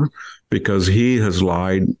Clapper, because he has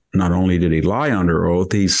lied. Not only did he lie under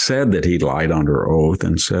oath, he said that he lied under oath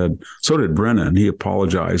and said, so did Brennan. He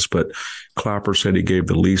apologized, but Clapper said he gave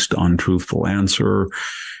the least untruthful answer.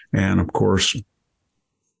 And of course,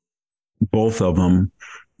 both of them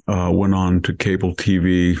went on to cable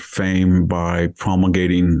TV fame by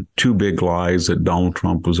promulgating two big lies that Donald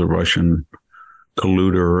Trump was a Russian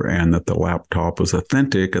colluder and that the laptop was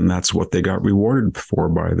authentic, and that's what they got rewarded for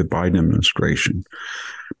by the Biden administration.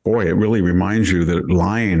 Boy, it really reminds you that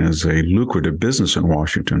lying is a lucrative business in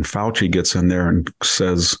Washington. Fauci gets in there and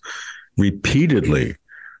says repeatedly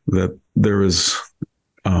that there is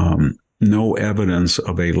no evidence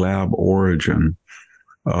of a lab origin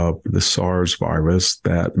of the SARS virus,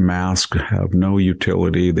 that masks have no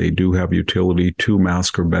utility. They do have utility. 2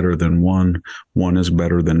 masks are better than 1. 1 is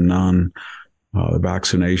better than none. The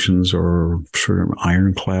vaccinations are sort of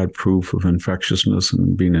ironclad proof of infectiousness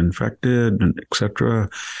and being infected, and et cetera.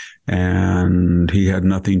 And he had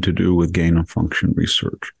nothing to do with gain of function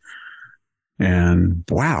research. And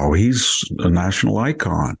wow, he's a national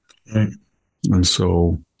icon. Right. And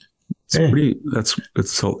so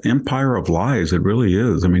it's an empire of lies. It really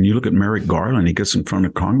is. I mean, you look at Merrick Garland, he gets in front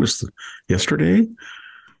of Congress yesterday,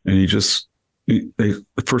 and the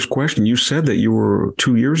first question, you said that you were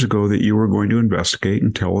 2 years ago that you were going to investigate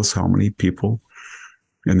and tell us how many people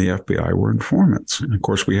in the FBI were informants. And of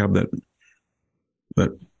course, we have that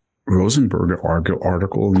Rosenberg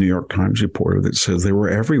article in the New York Times reporter that says they were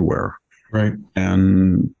everywhere. Right.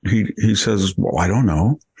 And he says, well, I don't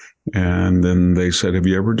know. And then they said, have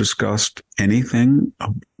you ever discussed anything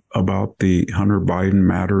about the Hunter Biden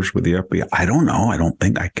matters with the FBI? I don't know.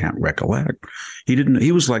 I can't recollect.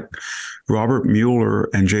 He was like Robert Mueller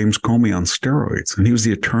and James Comey on steroids, and he was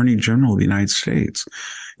the Attorney General of the United States.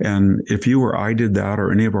 And if you or I did that,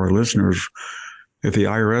 or any of our listeners, if the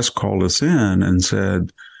IRS called us in and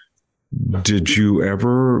said, did you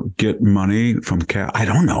ever get money from I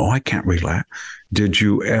don't know. I can't relate. Did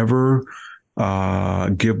you ever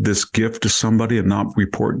give this gift to somebody and not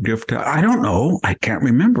report gift? I don't know. I can't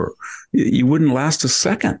remember. You wouldn't last a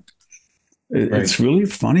second. It's really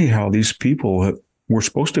funny how these people we're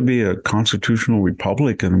supposed to be a constitutional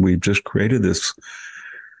republic, and we've just created this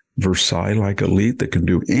Versailles-like elite that can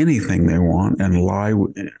do anything they want and lie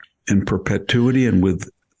in perpetuity and with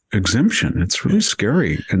exemption. It's really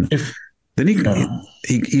scary. And then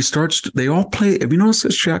he starts, they all play, have you noticed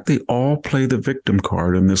this, Jack? They all play the victim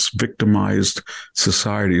card in this victimized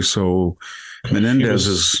society. So Menendez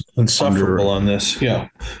is insufferable on this. Yeah.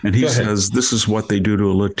 And he says, this is what they do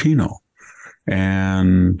to a Latino.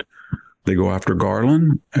 And they go after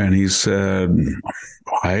Garland. And he said,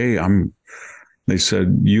 they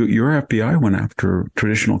said, your FBI went after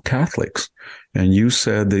traditional Catholics, and you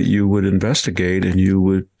said that you would investigate and you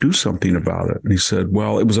would do something about it. And he said,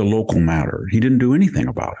 well, it was a local matter. He didn't do anything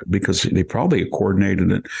about it because they probably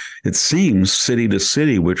coordinated it, it seems, city to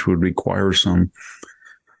city, which would require some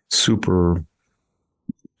super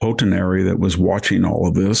potenary that was watching all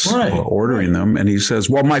of this, ordering them. And he says,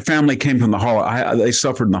 well, my family came from they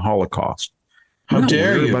suffered in the Holocaust. How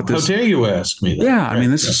dare you? How dare you ask me that? Yeah, I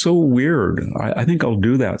mean, this is so weird. I think I'll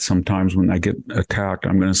do that sometimes when I get attacked.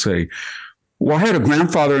 I'm going to say, well, I had a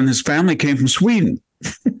grandfather and his family came from Sweden.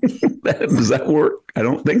 Does that work? I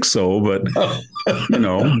don't think so, but,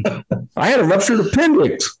 I had a ruptured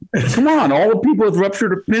appendix. Come on, all the people with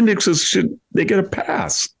ruptured appendixes they get a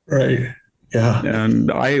pass. Right. Yeah.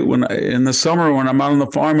 And in the summer when I'm out on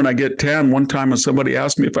the farm and I get tan, one time somebody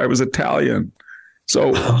asked me if I was Italian.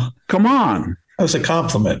 So come on. That was a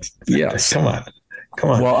compliment. Yes. Come on.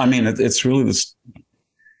 Well, I mean, it's really this.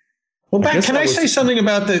 Well, can I say something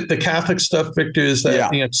about the Catholic stuff, Victor? Is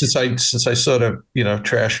that since I sort of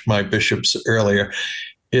trashed my bishops earlier,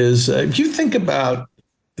 is you think about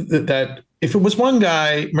that if it was one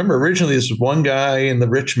guy. Remember, originally this was one guy in the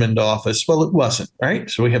Richmond office. Well, it wasn't, right?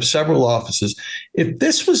 So we have several offices. If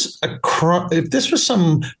this was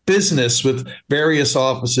some business with various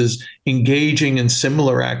offices engaging in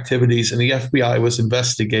similar activities, and the FBI was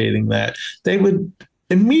investigating that, they would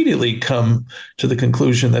immediately come to the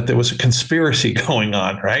conclusion that there was a conspiracy going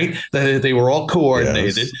on, right? That they were all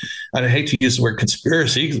coordinated. Yes. And I hate to use the word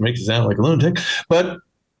conspiracy because it makes it sound like a lunatic, but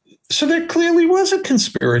so there clearly was a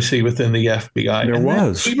conspiracy within the FBI. There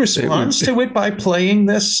was. He responds to it by playing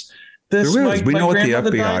this. We know what the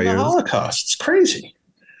FBI is. The Holocaust. It's crazy.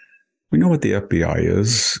 We know what the FBI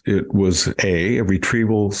is. It was a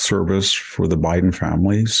retrieval service for the Biden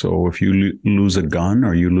family. So if you lose a gun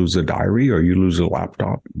or you lose a diary or you lose a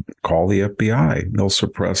laptop, call the FBI. They'll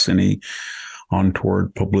suppress any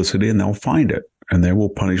untoward publicity and they'll find it. And they will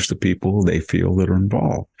punish the people they feel that are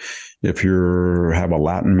involved. If you have a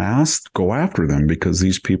Latin mass, go after them because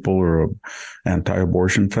these people are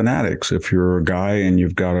anti-abortion fanatics. If you're a guy and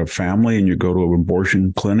you've got a family and you go to an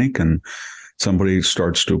abortion clinic and somebody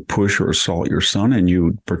starts to push or assault your son and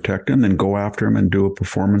you protect him, then go after him and do a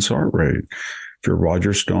performance art raid. If you're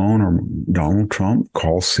Roger Stone or Donald Trump,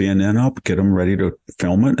 call CNN up, get them ready to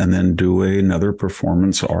film it, and then do another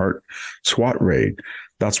performance art SWAT raid.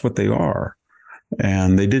 That's what they are.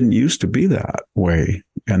 And they didn't used to be that way.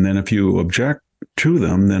 And then if you object to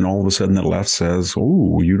them, then all of a sudden the left says,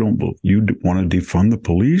 oh, you want to defund the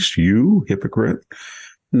police, you hypocrite?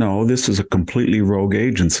 No, this is a completely rogue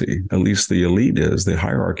agency. At least the elite is, the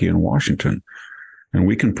hierarchy in Washington. And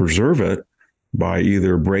we can preserve it by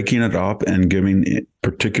either breaking it up and giving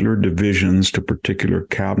particular divisions to particular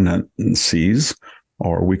cabinet sees,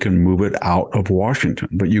 or we can move it out of Washington.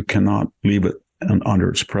 But you cannot leave it under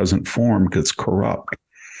its present form because it's corrupt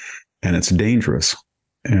and it's dangerous.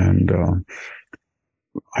 And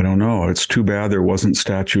I don't know. It's too bad there wasn't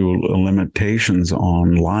statute of limitations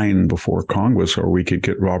online before Congress, or we could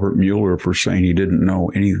get Robert Mueller for saying he didn't know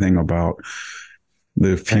anything about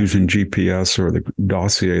the Fusion GPS or the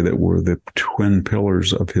dossier that were the twin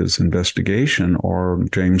pillars of his investigation, or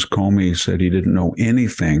James Comey said he didn't know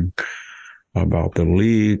anything about the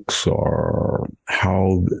leaks or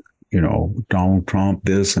how, Donald Trump,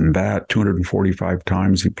 this and that, 245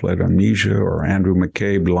 times he pled amnesia, or Andrew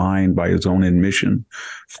McCabe lying by his own admission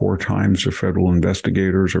 4 times to federal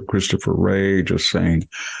investigators, or Christopher Wray just saying,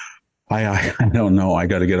 I don't know, I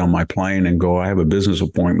got to get on my plane and go. I have a business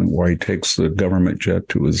appointment where he takes the government jet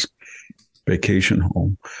to his vacation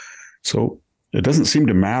home. So it doesn't seem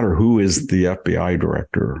to matter who is the FBI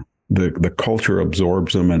director. The culture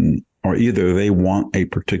absorbs them, or either they want a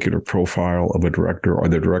particular profile of a director or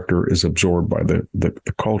the director is absorbed by the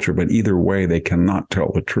culture. But either way, they cannot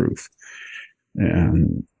tell the truth.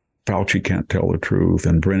 And Fauci can't tell the truth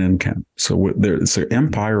and Brennan can't. So it's an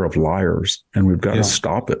empire of liars and we've got to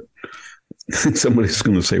stop it. Somebody's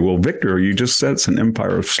going to say, well, Victor, you just said it's an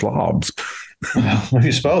empire of slobs. Well, maybe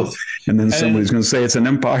it's both. And then somebody's going to say it's an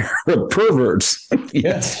empire of perverts.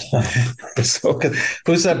 Yes. So,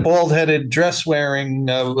 who's that bald-headed, dress-wearing,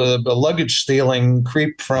 luggage-stealing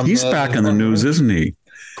creep from? He's back in the news, isn't he?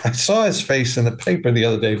 I saw his face in the paper the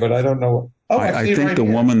other day, but I don't know. Oh, I think the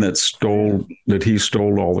woman that he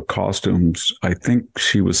stole all the costumes, I think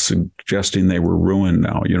she was suggesting they were ruined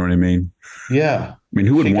now. You know what I mean? Yeah. I mean,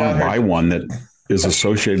 who would want to buy one that is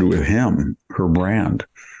associated with him, her brand?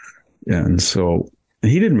 And so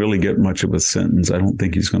he didn't really get much of a sentence. I don't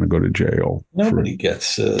think he's going to go to jail. Nobody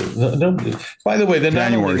gets. Nobody. By the way, the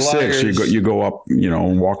January 6th, you go up,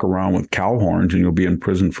 and walk around with cow horns, and you'll be in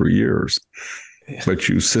prison for years. Yeah. But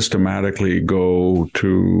you systematically go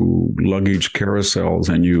to luggage carousels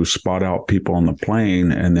and you spot out people on the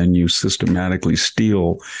plane, and then you systematically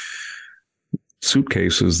steal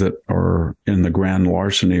suitcases that are in the grand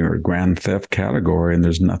larceny or grand theft category, and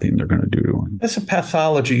there's nothing they're going to do to them. That's a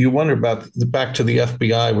pathology. You wonder about back to the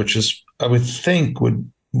FBI, which is, I would think,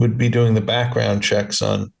 would be doing the background checks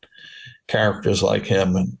on characters like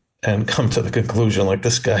him and come to the conclusion, like,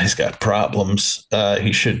 this guy's got problems.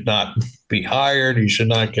 He should not be hired. He should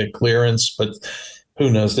not get clearance. But who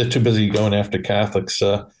knows? They're too busy going after Catholics.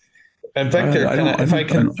 And Victor, I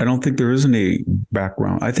don't think there is any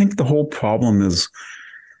background. I think the whole problem is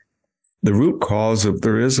the root cause of,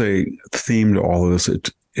 there is a theme to all of this.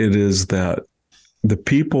 It is that the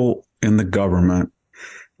people in the government,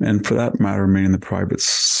 and for that matter, many in the private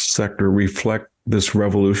sector, reflect this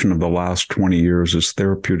revolution of the last 20 years, this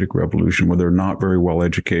therapeutic revolution, where they're not very well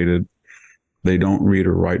educated. They don't read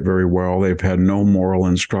or write very well. They've had no moral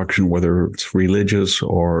instruction, whether it's religious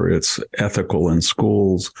or it's ethical in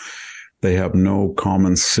schools. They have no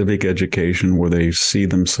common civic education where they see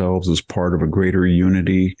themselves as part of a greater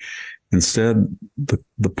unity. Instead,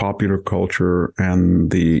 the popular culture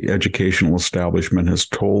and the educational establishment has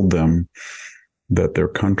told them that their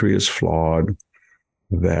country is flawed,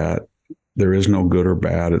 that there is no good or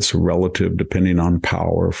bad. It's a relative depending on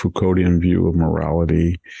power, Foucauldian view of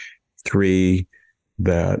morality. 3,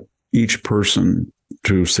 that each person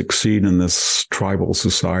to succeed in this tribal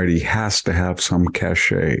society has to have some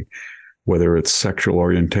cachet, whether it's sexual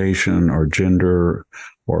orientation or gender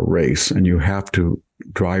or race. And you have to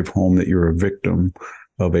drive home that you're a victim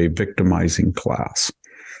of a victimizing class.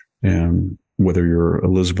 And whether you're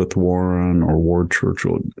Elizabeth Warren or Ward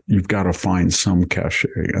Churchill, you've got to find some cachet.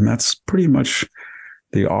 And that's pretty much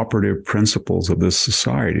the operative principles of this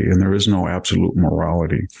society. And there is no absolute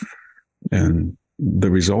morality. And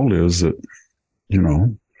the result is that,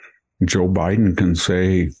 Joe Biden can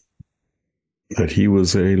say that he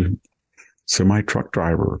was a semi-truck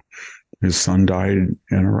driver. His son died in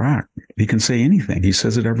Iraq. He can say anything. He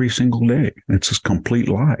says it every single day. It's just complete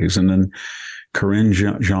lies. And then Karine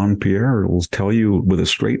Jean-Pierre will tell you with a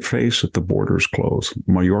straight face that the border is closed.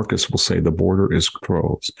 Mayorkas will say the border is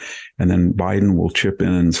closed. And then Biden will chip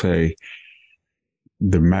in and say,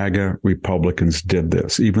 the MAGA Republicans did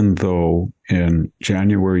this, even though in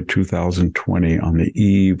January 2020, on the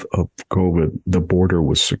eve of COVID, the border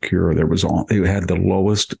was secure. It had the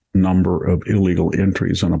lowest number of illegal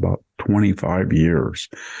entries in about 25 years.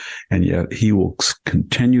 And yet he will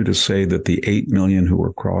continue to say that the 8 million who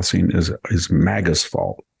are crossing is MAGA's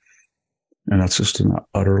fault. And that's just an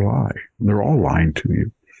utter lie. They're all lying to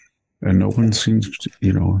you. And no one seems to,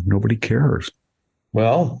 nobody cares.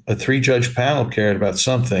 Well, a 3-judge panel cared about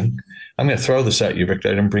something. I'm going to throw this at you, Victor.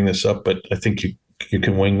 I didn't bring this up, but I think you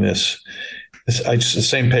can wing this. The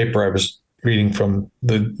same paper I was reading from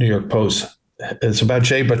the New York Post. It's about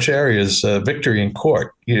Jay Bhattacharya's victory in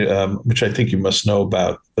court, which I think you must know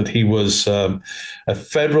about. But he was a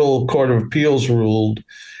federal court of appeals ruled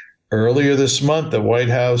earlier this month, the White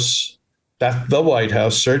House,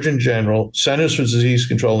 Surgeon General, Centers for Disease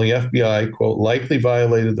Control, and the FBI, quote, likely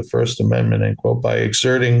violated the First Amendment, end quote, by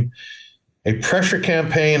exerting a pressure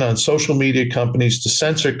campaign on social media companies to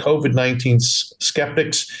censor COVID-19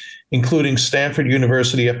 skeptics, including Stanford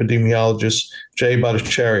University epidemiologist Jay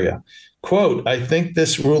Bhattacharya. Quote, I think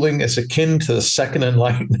this ruling is akin to the Second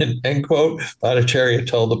Enlightenment, end quote, Bhattacharya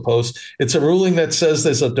told the Post. It's a ruling that says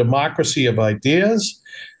there's a democracy of ideas.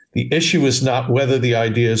 The issue is not whether the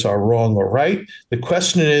ideas are wrong or right. The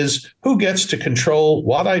question is who gets to control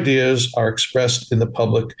what ideas are expressed in the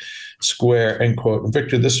public square, end quote. And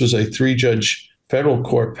Victor, this was a 3-judge federal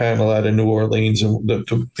court panel out of New Orleans, and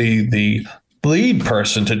the lead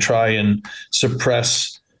person to try and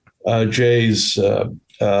suppress Jay's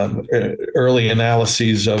early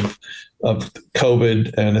analyses of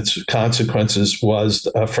COVID and its consequences was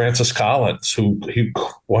Francis Collins, who he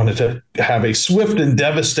wanted to have a swift and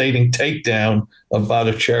devastating takedown of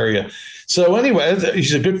Bhattacharya. So anyway,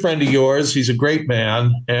 he's a good friend of yours. He's a great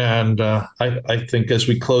man. And I think as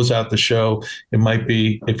we close out the show, it might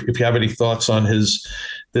be, if you have any thoughts on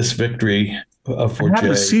this victory for Jay.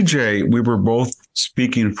 CJ, we were both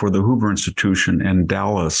speaking for the Hoover Institution in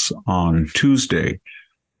Dallas on Tuesday.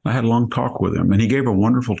 I had a long talk with him, and he gave a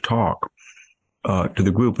wonderful talk to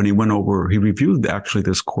the group. And he reviewed actually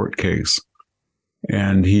this court case,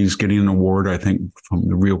 and he's getting an award, I think, from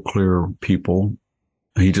the Real Clear people.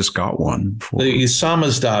 He just got one for the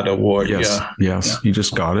Samizdat Award. Yes, he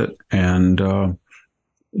just got it. And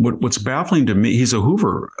what's baffling to me, he's a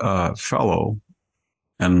Hoover fellow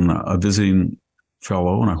and a visiting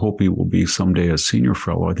fellow, and I hope he will be someday a senior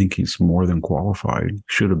fellow. I think he's more than qualified,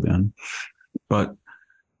 should have been, but.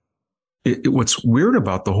 What's weird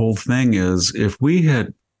about the whole thing is if we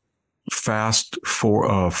had fast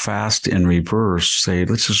in reverse, say,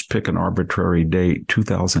 let's just pick an arbitrary date,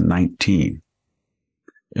 2019,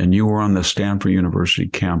 and you were on the Stanford University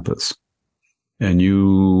campus and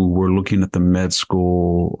you were looking at the med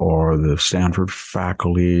school or the Stanford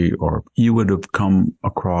faculty, or you would have come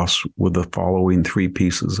across with the following 3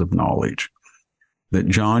 pieces of knowledge. That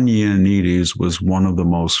John Ioannidis was one of the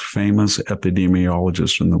most famous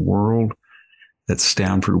epidemiologists in the world, that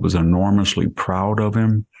Stanford was enormously proud of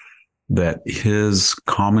him, that his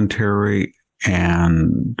commentary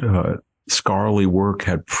and scholarly work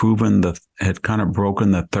had had kind of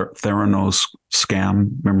broken the Theranos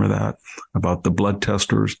scam. Remember that? About the blood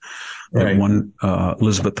testers? Right. That one,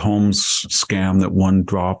 Elizabeth Holmes scam, that one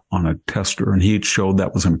drop on a tester, and he showed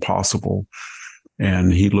that was impossible.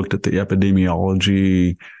 And he looked at the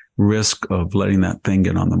epidemiology risk of letting that thing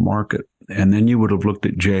get on the market. And then you would have looked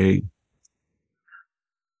at Jay,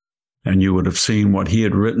 and you would have seen what he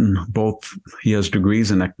had written. He has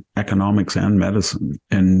degrees in economics and medicine,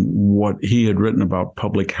 and what he had written about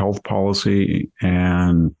public health policy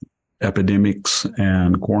and epidemics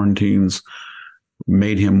and quarantines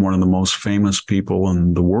made him one of the most famous people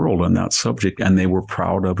in the world on that subject, and they were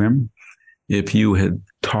proud of him. If you had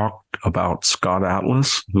talked about Scott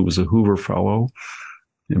Atlas, who was a Hoover Fellow,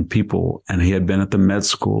 and he had been at the med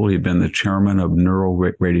school, he'd been the chairman of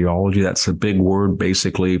neuroradiology. That's a big word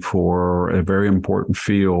basically for a very important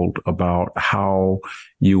field about how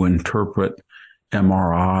you interpret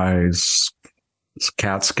MRIs,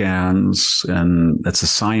 CAT scans, and that's a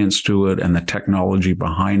science to it, and the technology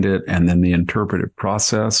behind it, and then the interpretive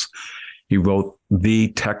process. He wrote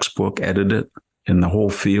the textbook, edited in the whole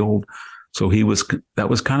field. So that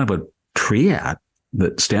was kind of a triad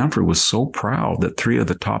that Stanford was so proud that 3 of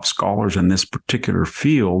the top scholars in this particular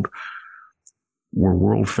field were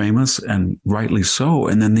world famous, and rightly so.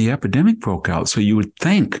 And then the epidemic broke out. So you would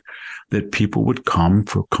think that people would come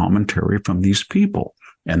for commentary from these people,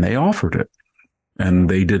 and they offered it. And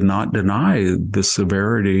they did not deny the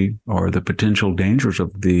severity or the potential dangers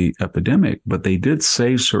of the epidemic, but they did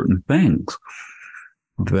say certain things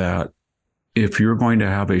that if you're going to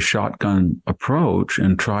have a shotgun approach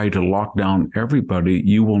and try to lock down everybody,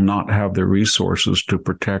 you will not have the resources to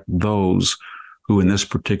protect those who in this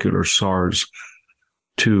particular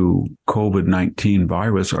SARS-2 COVID-19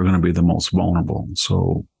 virus are going to be the most vulnerable.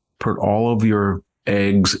 So put all of your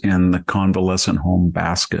eggs in the convalescent home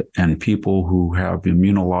basket, and people who have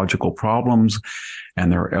immunological problems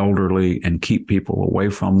and they're elderly, and keep people away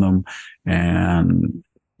from them and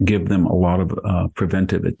give them a lot of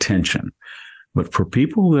preventive attention. But for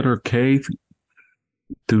people that are K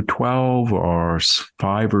through 12 or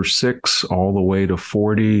 5 or 6 all the way to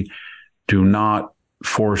 40, do not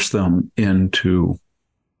force them into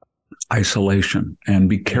isolation, and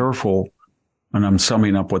be careful. And I'm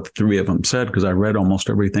summing up what the 3 of them said, because I read almost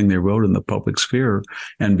everything they wrote in the public sphere.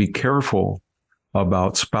 And be careful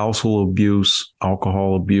about spousal abuse,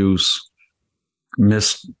 alcohol abuse,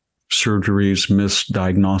 missed surgeries, missed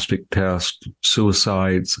diagnostic tests,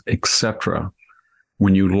 suicides, etc.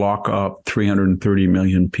 when you lock up 330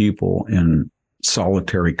 million people in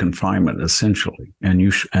solitary confinement, essentially.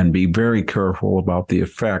 And and be very careful about the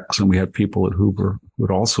effects. And we had people at Hoover who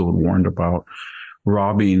had also warned about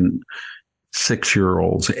robbing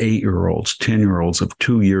 6-year-olds, 8-year-olds, 10-year-olds of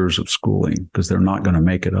 2 years of schooling, because they're not going to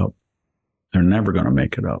make it up. They're never going to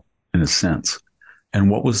make it up, in a sense. And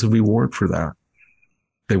what was the reward for that?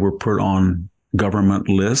 They were put on government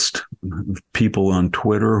list. People on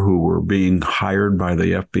Twitter who were being hired by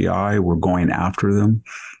the FBI were going after them.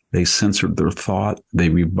 They censored their thought. They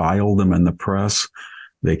reviled them in the press.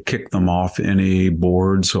 They kicked them off any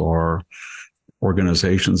boards or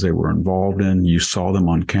organizations they were involved in. You saw them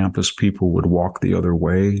on campus. People would walk the other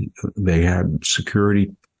way. They had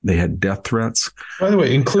security. They had death threats. By the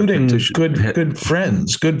way, including good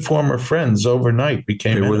friends, good former friends overnight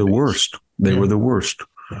became enemies. They were the worst. They were the worst.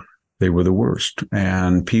 They were the worst.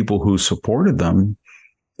 And people who supported them,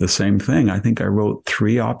 the same thing. I think I wrote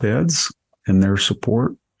 3 op-eds in their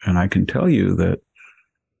support. And I can tell you that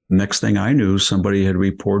next thing I knew, somebody had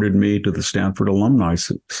reported me to the Stanford Alumni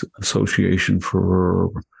Association for,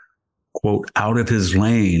 quote, out of his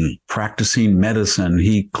lane, practicing medicine.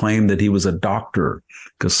 He claimed that he was a doctor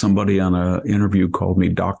because somebody on an interview called me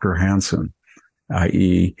Dr. Hansen,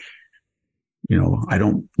 i.e., I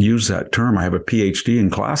don't use that term. I have a PhD in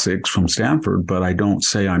classics from Stanford, but I don't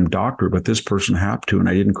say I'm doctor, but this person happened to, and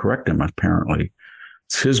I didn't correct him, apparently.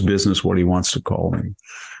 It's his business what he wants to call me.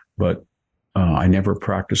 But I never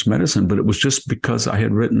practiced medicine, but it was just because I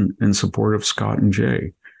had written in support of Scott and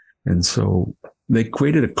Jay. And so they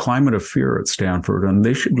created a climate of fear at Stanford, and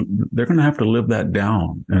they're going to have to live that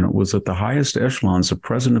down. And it was at the highest echelons. The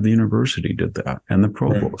president of the university did that, and the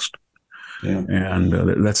provost. Right. Yeah.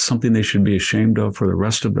 And that's something they should be ashamed of for the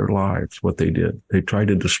rest of their lives, what they did. They tried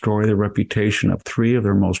to destroy the reputation of 3 of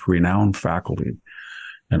their most renowned faculty.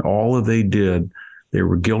 And all that they did, they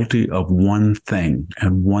were guilty of one thing,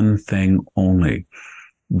 and one thing only.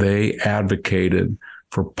 They advocated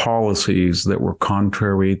for policies that were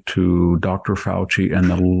contrary to Dr. Fauci and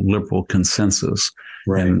the liberal consensus.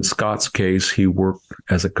 Right. In Scott's case, he worked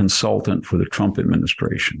as a consultant for the Trump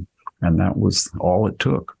administration, and that was all it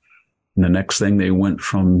took. And the next thing, they went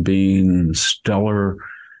from being stellar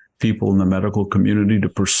people in the medical community to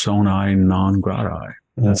personae non grati.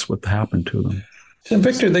 That's what happened to them. And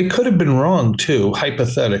Victor, they could have been wrong too,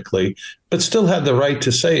 hypothetically, but still had the right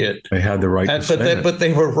to say it. They had the right to say it. But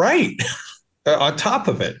they were right on top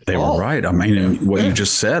of it. They were right. I mean, what you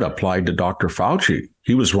just said applied to Dr. Fauci.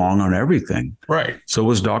 He was wrong on everything. Right. So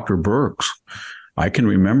was Dr. Birx. I can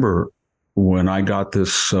remember when I got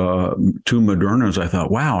this 2 Modernas, I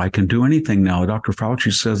thought, wow, I can do anything now. Dr.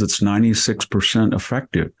 Fauci says it's 96%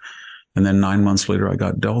 effective. And then 9 months later, I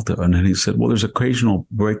got Delta. And then he said, well, there's occasional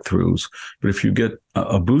breakthroughs. But if you get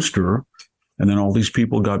a booster, and then all these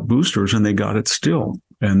people got boosters and they got it still.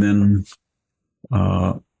 And then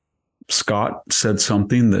Scott said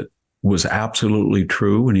something that was absolutely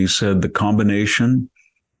true. And he said the combination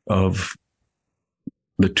of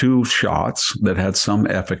the 2 shots that had some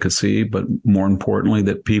efficacy, but more importantly,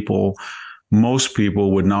 that people most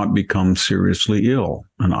people would not become seriously ill.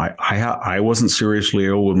 And I wasn't seriously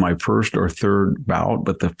ill with my first or third bout,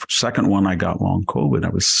 but the second one I got long COVID. I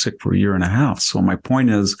was sick for a year and a half. So my point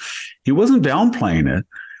is, he wasn't downplaying it.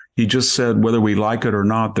 He just said, whether we like it or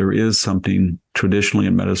not, there is something traditionally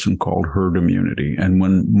in medicine called herd immunity. And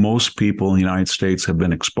when most people in the United States have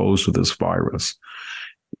been exposed to this virus,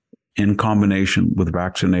 in combination with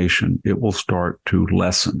vaccination, it will start to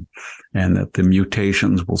lessen, and that the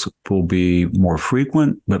mutations will be more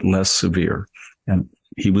frequent but less severe. And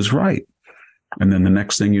he was right. And then the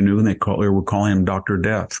next thing you knew, they were calling him Dr.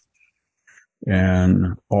 Death.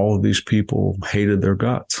 And all of these people hated their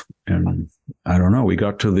guts. And I don't know, we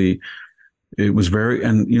got to it was very,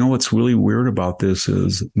 and you know what's really weird about this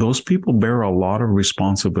is those people bear a lot of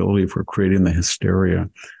responsibility for creating the hysteria.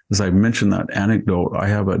 As I mentioned that anecdote, I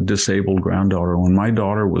have a disabled granddaughter. When my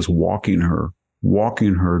daughter was walking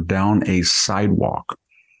her down a sidewalk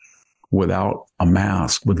without a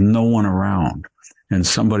mask, with no one around, and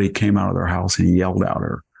somebody came out of their house and yelled at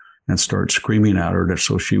her and started screaming at her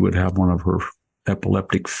so she would have one of her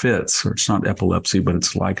epileptic fits, or it's not epilepsy, but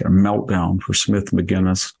it's like a meltdown for Smith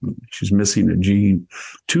McGinnis. She's missing a gene,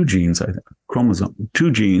 two genes, chromosome, two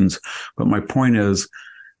genes. But my point is,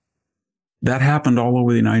 that happened all over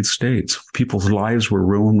the United States. People's lives were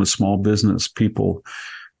ruined with small business. People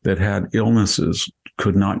that had illnesses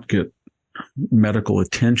could not get medical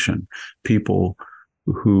attention. People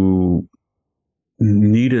who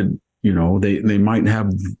needed, they might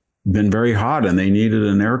have been very hot and they needed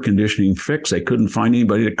an air conditioning fix. They couldn't find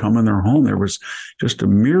anybody to come in their home. There was just a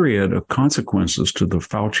myriad of consequences to the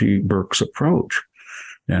Fauci-Birx approach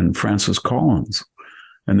and Francis Collins.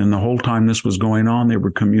 And then the whole time this was going on, they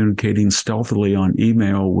were communicating stealthily on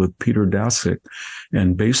email with Peter Daszak.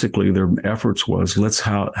 And basically their efforts was,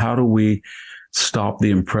 how do we stop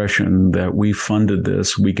the impression that we funded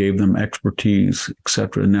this, we gave them expertise, et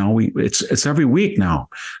cetera. Now it's every week now.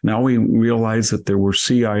 Now we realize that there were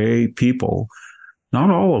CIA people, not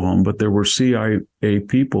all of them, but there were CIA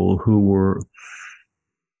people who were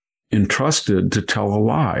entrusted to tell a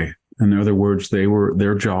lie. In other words,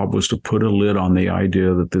 their job was to put a lid on the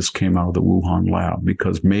idea that this came out of the Wuhan lab,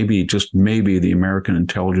 because just maybe the American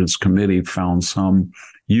Intelligence Committee found some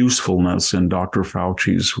usefulness in Dr.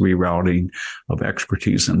 Fauci's rerouting of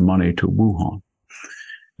expertise and money to Wuhan.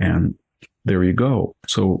 And there you go.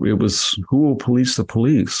 So it was, who will police the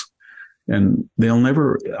police? And they'll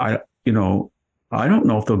never, I don't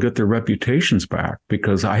know if they'll get their reputations back,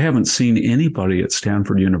 because I haven't seen anybody at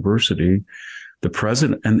Stanford University, the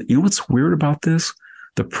president, and you know what's weird about this?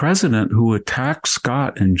 The president who attacked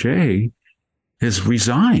Scott and Jay has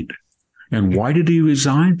resigned. And why did he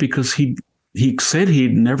resign? Because he said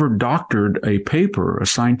he'd never doctored a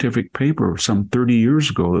scientific paper some 30 years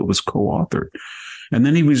ago that was co-authored. And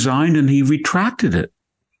then he resigned and he retracted it.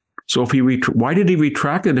 So why did he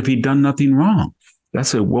retract it if he'd done nothing wrong?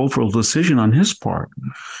 That's a willful decision on his part.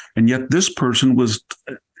 And yet this person was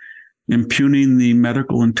impugning the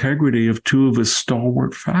medical integrity of two of his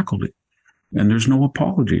stalwart faculty. And there's no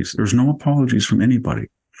apologies. There's no apologies from anybody.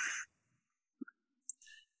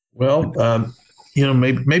 Well,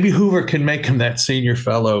 maybe Hoover can make him that senior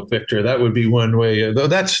fellow, Victor. That would be one way. Though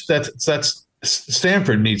that's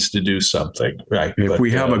Stanford needs to do something, right?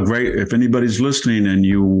 If anybody's listening and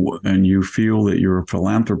you feel that you're a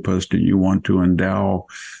philanthropist and you want to endow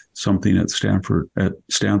something at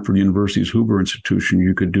Stanford University's Hoover Institution,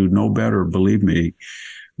 you could do no better, believe me,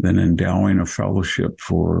 than endowing a fellowship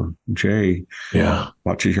for Jay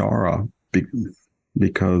Bhattacharya,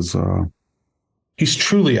 because he's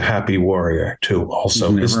truly a happy warrior too.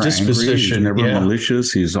 Also, his disposition, angry, he's never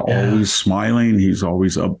malicious. He's always smiling. He's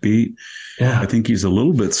always upbeat. Yeah. I think he's a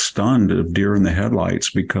little bit stunned of deer in the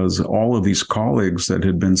headlights, because all of these colleagues that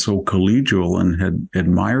had been so collegial and had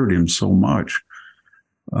admired him so much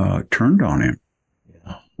turned on him.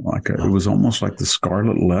 It was almost like the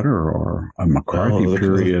Scarlet Letter or a McCarthy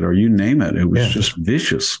period, or you name it. It was just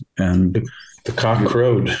vicious. And the cock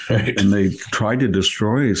crowed, right? And they tried to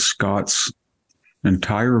destroy Scott's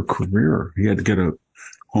entire career. He had to get a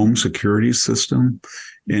home security system.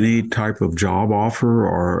 Any type of job offer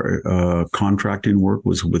or contracting work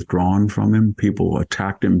was withdrawn from him. People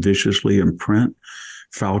attacked him viciously in print.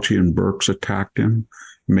 Fauci and Birx attacked him,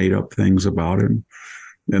 made up things about him.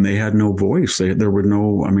 And they had no voice.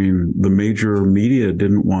 The major media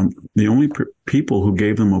didn't want, the only people who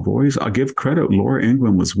gave them a voice, I'll give credit, Laura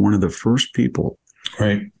Ingraham was one of the first people.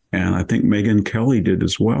 Right. And I think Megyn Kelly did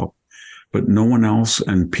as well. But no one else,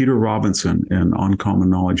 and Peter Robinson in Uncommon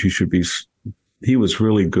Knowledge, he was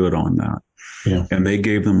really good on that. Yeah. And they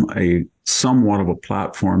gave them a somewhat of a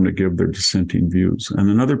platform to give their dissenting views. And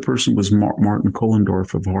another person was Martin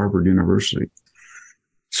Kollendorf of Harvard University,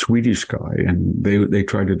 Swedish guy, and they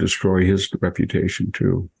tried to destroy his reputation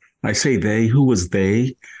too. I say they. Who was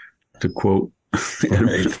they? To quote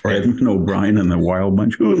Edmund O'Brien and the Wild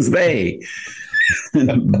Bunch. Who is they?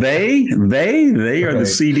 They are the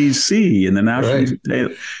CDC and the National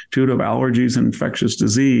Institute of Allergies and Infectious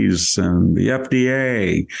Disease and the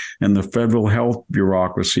FDA and the federal health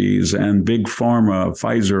bureaucracies and big pharma,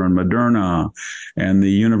 Pfizer and Moderna, and the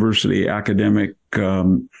university academic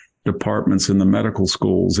departments in the medical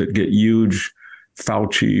schools that get huge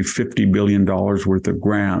Fauci $50 billion worth of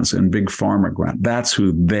grants and big pharma grants. That's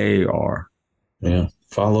who they are. Yeah.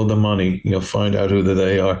 Follow the money. You'll find out who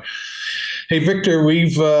they are. Hey, Victor,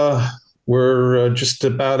 we're just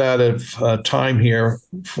about out of time here.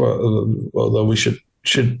 Although we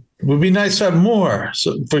would be nice to have more,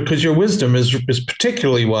 because your wisdom is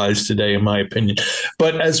particularly wise today, in my opinion.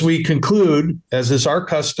 But as we conclude, as is our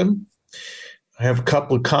custom, I have a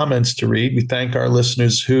couple of comments to read. We thank our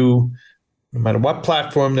listeners who, no matter what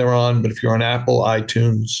platform they're on, but if you're on Apple,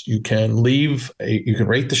 iTunes, you can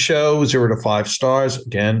rate the show 0 to 5 stars.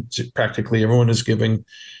 Again, practically everyone is giving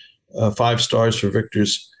 5 stars for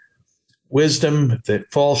Victor's wisdom. If they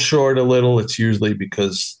fall short a little, it's usually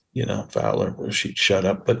because, Fowler, she'd shut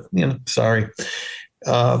up, but, sorry.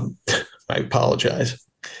 I apologize.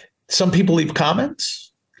 Some people leave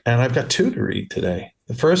comments, and I've got 2 to read today.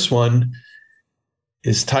 The first one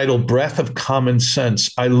is titled Breath of Common Sense.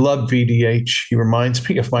 I love VDH. He reminds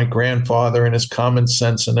me of my grandfather and his common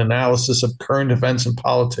sense and analysis of current events and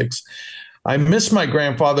politics. I miss my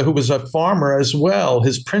grandfather, who was a farmer as well.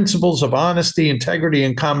 His principles of honesty, integrity,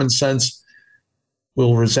 and common sense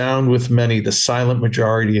will resound with many, the silent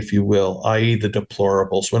majority, if you will, i.e. the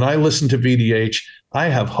deplorables. When I listen to VDH, I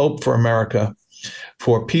have hope for America.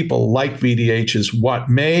 For people like VDH is what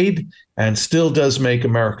made and still does make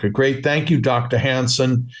America great. Thank you, Dr.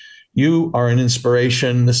 Hansen. You are an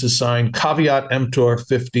inspiration. This is signed Caveat Emptor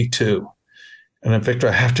 52. And then, Victor,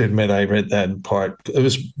 I have to admit, I read that in part. It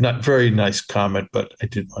was not very nice comment, but I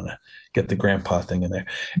did want to get the grandpa thing in there.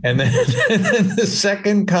 And then, the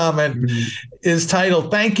second comment is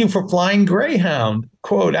titled, Thank You for Flying Greyhound.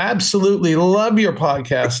 Quote, absolutely love your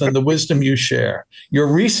podcast and the wisdom you share. Your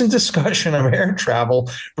recent discussion of air travel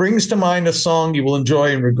brings to mind a song you will enjoy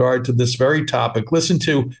in regard to this very topic. Listen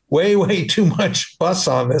to Way, Way Too Much Bus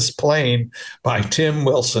on This Plane by Tim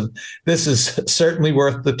Wilson. This is certainly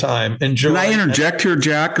worth the time. Enjoy. Can I interject here,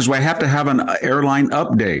 Jack? Because I have to have an airline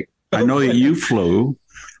update. I know that you flew.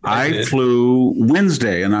 I flew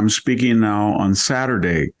Wednesday, and I'm speaking now on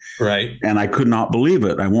Saturday. Right. And I could not believe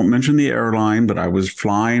it. I won't mention the airline, but I was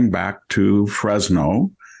flying back to Fresno,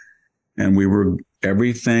 and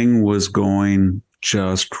everything was going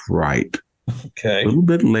just right. Okay. A little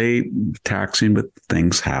bit late taxiing, but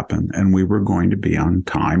things happen, and we were going to be on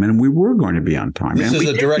time, and we were going to be on time. This and is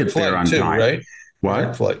a direct flight too, right? What?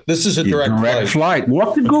 Direct flight. This is a direct flight.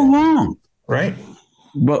 What could go wrong? Right.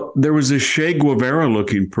 But there was a Che Guevara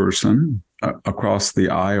looking person across the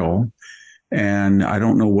aisle. And I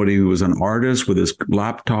don't know what he was, an artist with his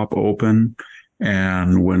laptop open.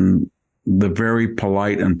 And when the very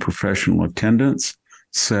polite and professional attendants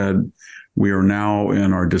said, we are now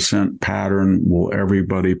in our descent pattern, will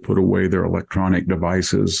everybody put away their electronic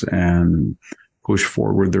devices and push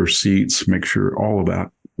forward their seats, make sure all of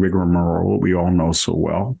that rigmarole we all know so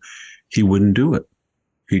well. He wouldn't do it.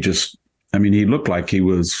 He looked like he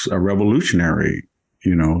was a revolutionary,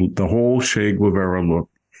 the whole Che Guevara look.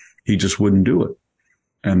 He just wouldn't do it.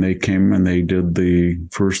 And they came and they did the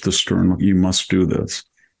stern look, you must do this.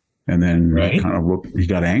 And then he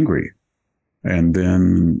got angry. And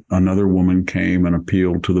then another woman came and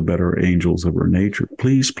appealed to the better angels of her nature.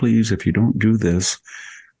 Please, please, if you don't do this,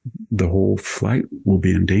 the whole flight will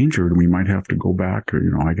be endangered. We might have to go back,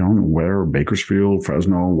 or, I don't know where, Bakersfield,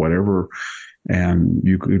 Fresno, whatever. And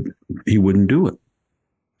he wouldn't do it.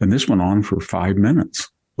 And this went on for 5 minutes.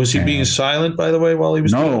 Was he being silent, by the way, while he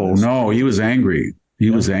was doing this? No, he was angry.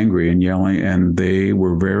 He was angry and yelling, and they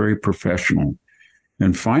were very professional.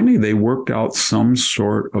 And finally, they worked out some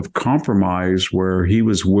sort of compromise where he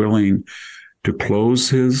was willing to close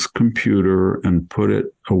his computer and put it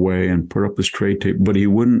away and put up his tray table, but he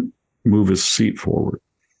wouldn't move his seat forward.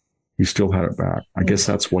 He still had it back. I guess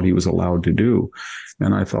that's what he was allowed to do.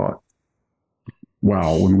 And I thought,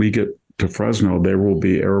 wow, when we get to Fresno, there will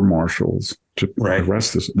be air marshals to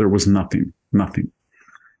arrest this. There was nothing.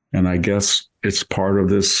 And I guess it's part of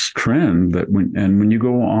this trend that when you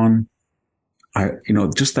go on,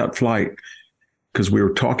 just that flight, because we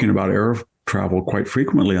were talking about air travel quite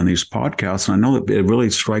frequently on these podcasts, and I know that it really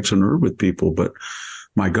strikes a nerve with people. But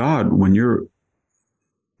my God, when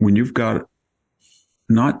you've got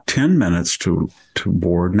not 10 minutes to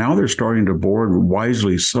board, now they're starting to board,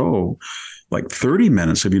 wisely so, like 30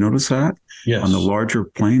 minutes. Have you noticed that? Yes. On the larger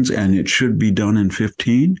planes, and it should be done in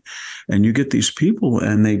 15. And you get these people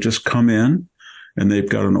and they just come in and they've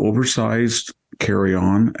got an oversized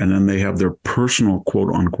carry-on, and then they have their personal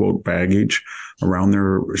quote unquote baggage around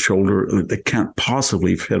their shoulder that they can't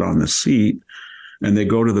possibly fit on the seat. And they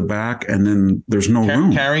go to the back, and then there's no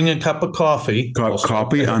room. Carrying a cup of coffee.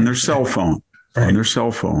 Copy on their cell phone. Right. On their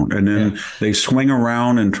cell phone. And then they swing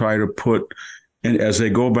around and try to put, and as they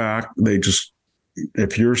go back, they just,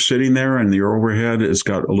 if you're sitting there and your overhead has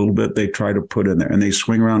got a little bit, they try to put in there, and they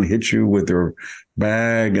swing around, hit you with their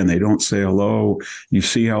bag, and they don't say hello. You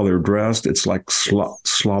see how they're dressed. It's like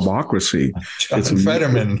slobocracy. It's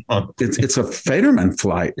Fetterman. It's a Fetterman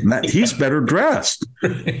flight. He's better dressed.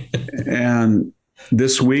 And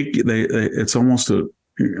this week, it's almost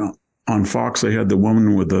on Fox, they had the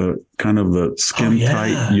woman with the kind of the skin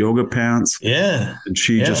tight yoga pants. Yeah. And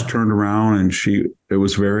she just turned around, and it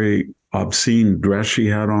was very obscene dress she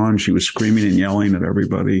had on. She was screaming and yelling at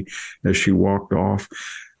everybody as she walked off.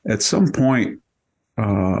 At some point,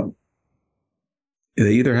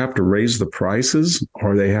 they either have to raise the prices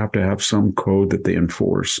or they have to have some code that they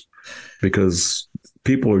enforce, because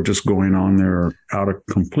people are just going on there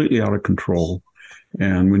completely out of control.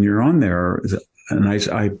 And when you're on there, and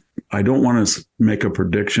I don't want to make a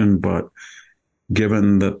prediction, but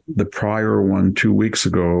given the prior one 2 weeks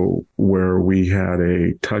ago, where we had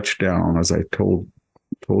a touchdown, as I told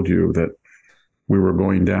you, that we were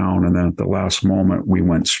going down, and then at the last moment we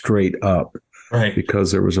went straight up, right?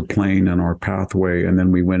 Because there was a plane in our pathway, and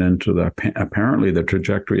then we went into apparently the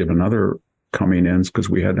trajectory of another coming in, because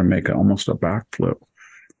we had to make almost a backflip.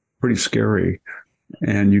 Pretty scary,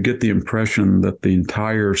 and you get the impression that the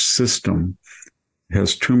entire system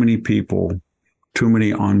has too many people, too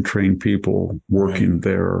many untrained people working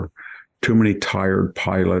there, too many tired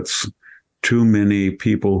pilots, too many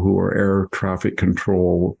people who are air traffic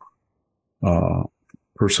control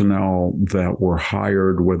personnel that were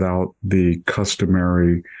hired without the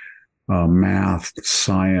customary math,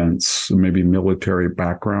 science, maybe military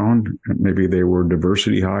background. Maybe they were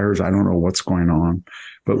diversity hires. I don't know what's going on.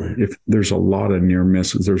 But if there's a lot of near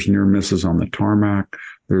misses, there's near misses on the tarmac,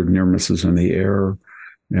 there's near misses in the air.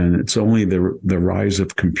 And it's only the rise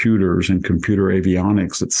of computers and computer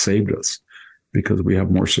avionics that saved us, because we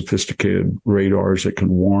have more sophisticated radars that can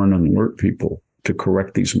warn and alert people to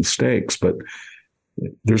correct these mistakes. But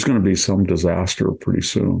there's going to be some disaster pretty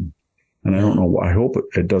soon. And I don't know, I hope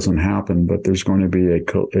it doesn't happen, but there's going to be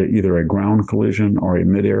either a ground collision or a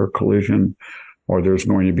midair collision, or there's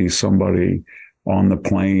going to be somebody on the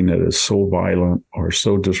plane that is so violent or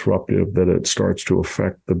so disruptive that it starts to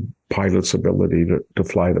affect the pilot's ability to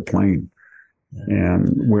fly the plane. And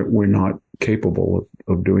we're not capable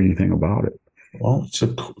of doing anything about it. Well, it's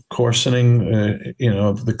a coarsening,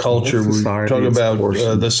 of the culture. We talk about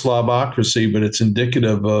the slobocracy, but it's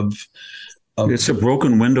indicative of it's a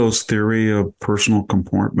broken windows theory of personal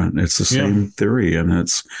comportment. It's the same theory. And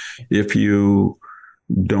it's, if you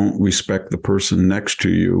don't respect the person next to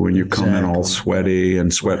you when you come in all sweaty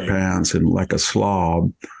and sweatpants and like a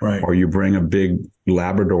slob, or you bring a big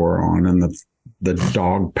Labrador on and the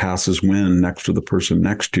dog passes wind next to the person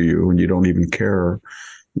next to you and you don't even care,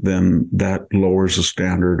 then that lowers the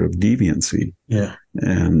standard of deviancy. Yeah.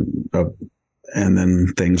 And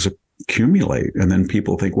then things accumulate. And then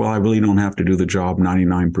people think, well, I really don't have to do the job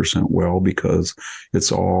 99% well because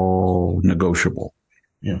it's all negotiable.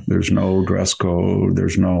 Yeah. There's no dress code.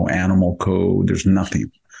 There's no animal code. There's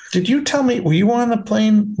nothing. Did you tell me, were you on the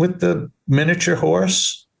plane with the miniature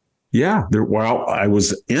horse? Yeah. Well, I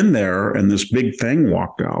was in there and this big thing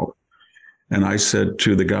walked out. And I said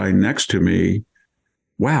to the guy next to me,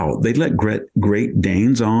 wow, they let Great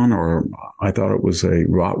Danes on, or I thought it was a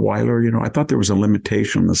Rottweiler. I thought there was a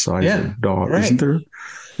limitation on the size of the dog, isn't there?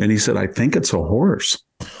 And he said, I think it's a horse.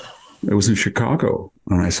 It was in Chicago.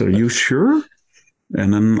 And I said, are you sure?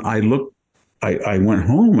 And then I looked, I went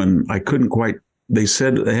home and I couldn't quite, they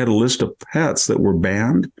said they had a list of pets that were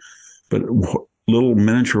banned, but little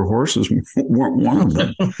miniature horses weren't one of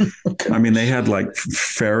them. I mean, they had like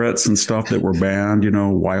ferrets and stuff that were banned,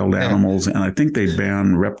 wild animals. And I think they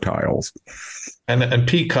banned reptiles. And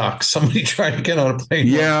peacocks. Somebody tried to get on a plane.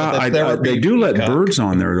 Yeah, they do let birds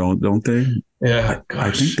on there, don't they? Yeah.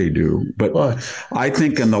 I think they do. But I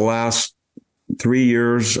think in the last 3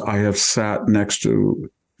 years, I have sat next to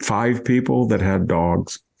 5 people that had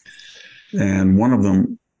dogs. And one of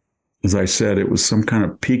them, as I said, it was some kind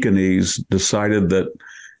of Pekingese decided that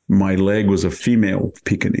my leg was a female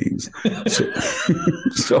Pekingese.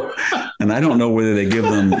 So, and I don't know whether they give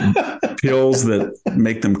them pills that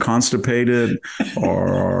make them constipated,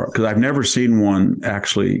 or because I've never seen one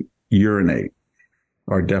actually urinate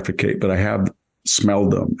or defecate, but I have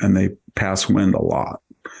smelled them, and they pass wind a lot.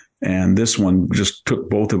 And this one just took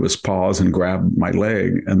both of his paws and grabbed my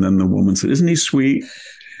leg. And then the woman said, "Isn't he sweet?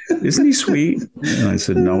 Isn't he sweet?" And I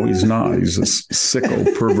said, "No, he's not. He's a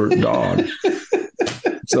sicko pervert dog."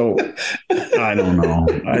 So I don't know.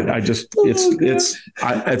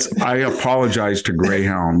 I apologize to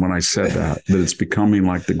Greyhound when I said that it's becoming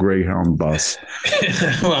like the Greyhound bus.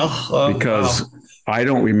 Because I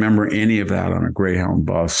don't remember any of that on a Greyhound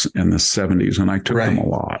bus in the 70s, and I took them a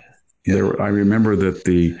lot. I remember that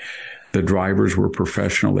the drivers were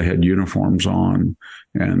professional. They had uniforms on,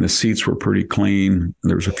 and the seats were pretty clean.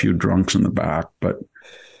 There was a few drunks in the back, but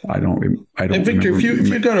I don't. And Victor, if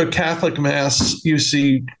you go to a Catholic mass, you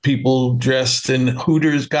see people dressed in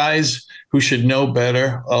Hooters, guys who should know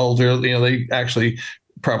better. Older, they actually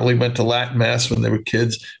probably went to Latin mass when they were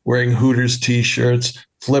kids, wearing Hooters t-shirts,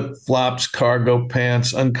 flip flops, cargo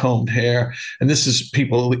pants, uncombed hair, and this is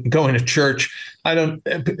people going to church.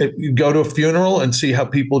 You go to a funeral and see how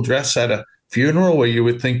people dress at a funeral, where you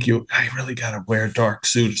would think I really got to wear a dark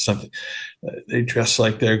suit or something. They dress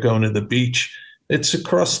like they're going to the beach. It's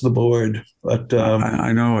across the board, but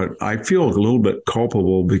I know it. I feel a little bit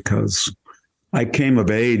culpable because I came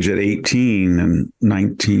of age at 18 in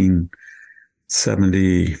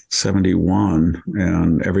 1971,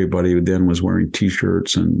 and everybody then was wearing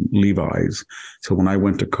T-shirts and Levi's. So when I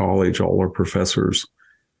went to college, all our professors,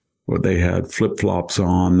 they had flip-flops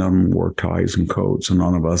on. None of them wore ties and coats, and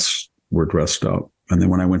none of us were dressed up. And then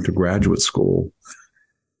when I went to graduate school,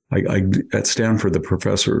 at Stanford, the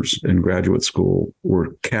professors in graduate school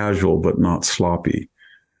were casual but not sloppy.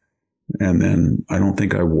 And then I don't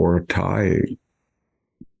think I wore a tie,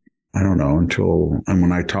 I don't know, and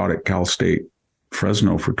when I taught at Cal State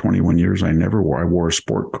Fresno for 21 years, I wore a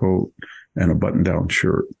sport coat and a button-down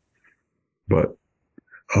shirt. But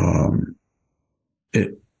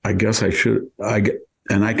I guess I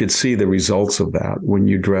could see the results of that. When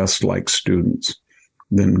you dressed like students,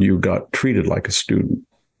 then you got treated like a student.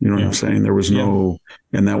 You know what I'm saying? There was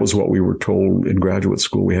and that was what we were told in graduate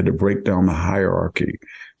school. We had to break down the hierarchy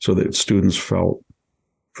so that students felt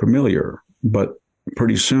familiar. But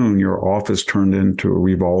pretty soon your office turned into a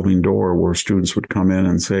revolving door where students would come in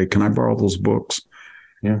and say, "Can I borrow those books?"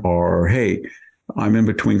 Yeah. Or, "Hey, I'm in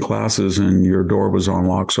between classes and your door was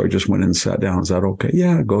unlocked, so I just went in and sat down. Is that okay?"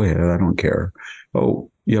 "Yeah, go ahead. I don't care." "Oh,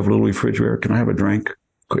 you have a little refrigerator. Can I have a drink?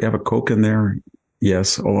 You have a Coke in there?"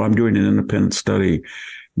 "Yes." "Oh, I'm doing an independent study.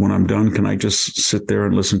 When I'm done, can I just sit there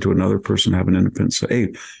and listen to another person have an independent study?"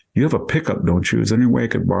 "Hey, you have a pickup, don't you? Is there any way I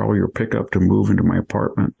could borrow your pickup to move into my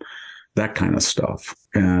apartment?" That kind of stuff.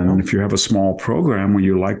 And if you have a small program where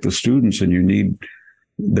you like the students and you need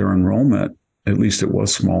their enrollment, at least it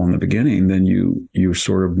was small in the beginning, then you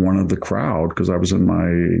sort of one of the crowd, because I was in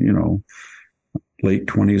my, late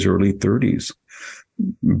 20s, early 30s.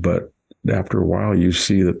 But after a while, you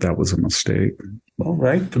see that was a mistake. All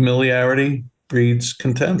right. Familiarity breeds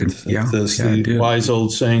contempt. As the wise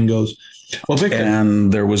old saying goes. Well, Victor.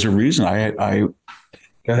 And there was a reason. Go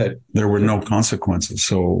ahead. There were no consequences.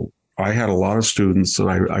 So I had a lot of students that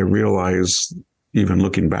I realized, even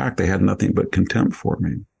looking back, they had nothing but contempt for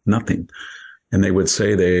me. Nothing. And they would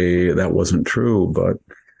say that wasn't true. But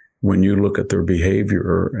when you look at their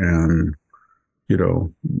behavior and,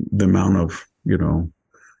 the amount of,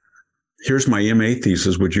 here's my MA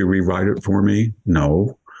thesis. Would you rewrite it for me?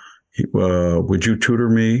 No. Would you tutor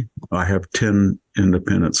me? I have 10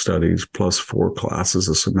 independent studies plus 4 classes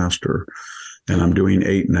a semester, and I'm doing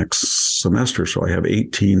 8 next semester. So I have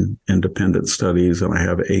 18 independent studies and I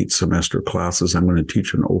have 8 semester classes. I'm going to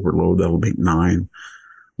teach an overload. That'll make 9.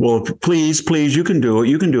 "Well, please, you can do it.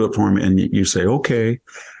 You can do it for me." And you say, "Okay."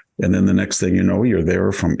 And then the next thing you know, you're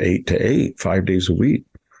there from 8 to 8, 5 days a week.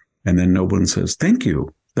 And then no one says, "Thank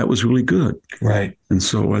you. That was really good." Right. And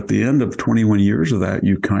so at the end of 21 years of that,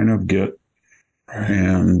 you kind of get,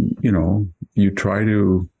 and, you try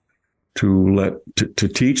to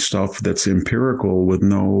teach stuff that's empirical with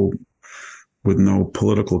no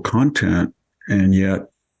political content. And yet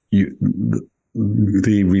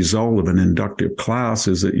the result of an inductive class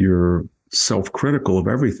is that you're self-critical of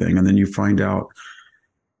everything. And then you find out,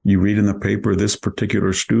 you read in the paper, this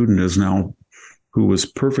particular student is now, who was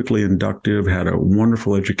perfectly inductive, had a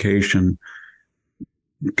wonderful education,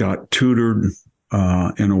 got tutored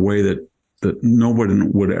in a way that nobody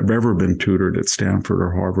would have ever been tutored at Stanford or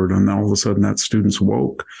Harvard. And all of a sudden that student's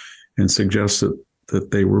woke and suggest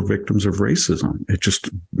that they were victims of racism. It's just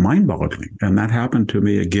mind-boggling. And that happened to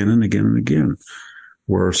me again and again and again,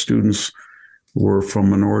 where students were from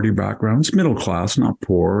minority backgrounds, middle class, not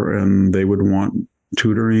poor, and they would want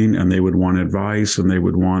tutoring and they would want advice and they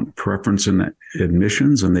would want preference in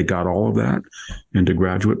admissions, and they got all of that into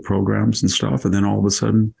graduate programs and stuff. And then all of a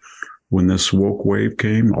sudden, when this woke wave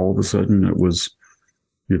came, all of a sudden it was,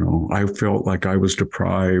 I felt like I was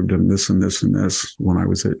deprived and this and this and this when I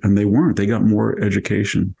was, and they weren't. They got more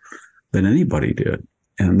education than anybody did.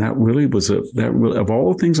 And that really was of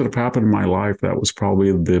all the things that have happened in my life, that was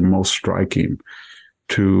probably the most striking,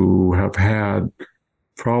 to have had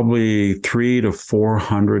probably 300 to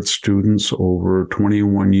 400 students over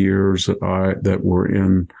 21 years that were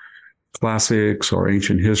in classics or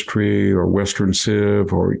ancient history or Western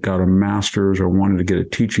Civ, or got a master's or wanted to get a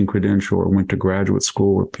teaching credential or went to graduate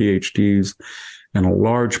school or PhDs. And a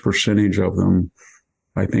large percentage of them,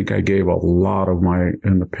 I think I gave a lot of my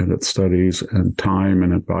independent studies and time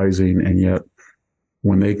and advising. And yet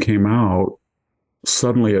when they came out,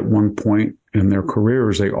 suddenly at one point in their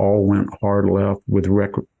careers, they all went hard left with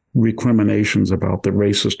recriminations about the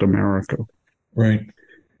racist America. Right.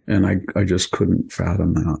 And I just couldn't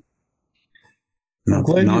fathom that. I'm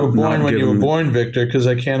glad you were born when you were born, Victor, because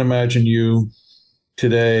I can't imagine you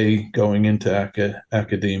today going into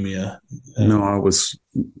academia. No, I was...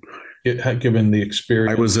 Given the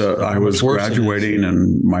experience. I was graduating,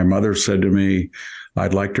 and my mother said to me,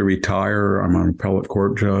 I'd like to retire. I'm an appellate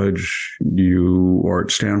court judge. You are at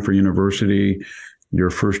Stanford University. Your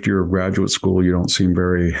first year of graduate school, you don't seem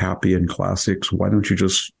very happy in classics. Why don't you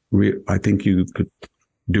just I think you could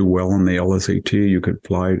do well in the LSAT. You could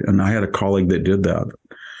apply. And I had a colleague that did that.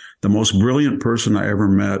 The most brilliant person I ever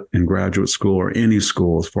met in graduate school or any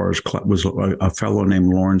school, as far as was a fellow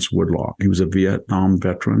named Lawrence Woodlock. He was a Vietnam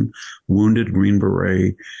veteran, wounded Green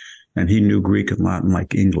Beret, and he knew Greek and Latin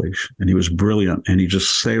like English. And he was brilliant, and he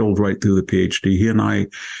just sailed right through the PhD. He and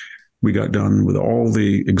we got done with all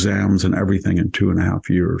the exams and everything in 2.5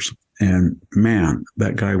 years. And man,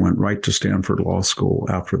 that guy went right to Stanford Law School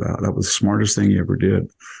after that. That was the smartest thing he ever did.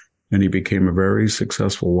 And he became a very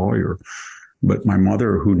successful lawyer. But my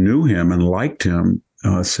mother, who knew him and liked him,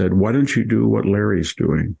 said, why don't you do what Larry's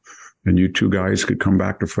doing? And you two guys could come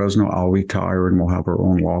back to Fresno. I'll retire and we'll have our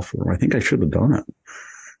own law firm. I think I should have done it.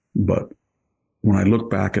 But when I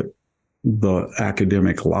look back at the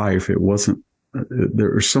academic life, it wasn't,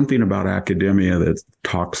 there's something about academia that's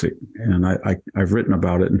toxic. And I've written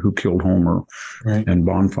about it in Who Killed Homer, right, and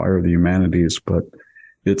Bonfire of the Humanities, but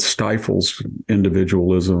it stifles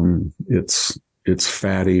individualism. It's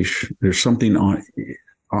faddish. There's something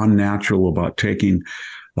unnatural about taking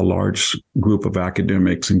a large group of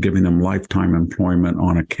academics and giving them lifetime employment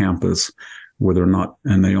on a campus where they're not,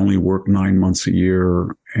 and they only work 9 months a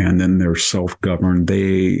year, and then they're self-governed.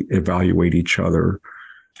 They evaluate each other,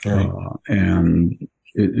 right, and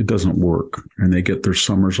it doesn't work. And they get their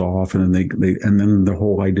summers off, and then and then the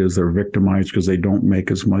whole idea is they're victimized because they don't make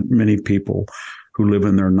as many people who live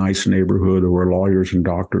in their nice neighborhood who are lawyers and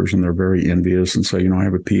doctors, and they're very envious and say, I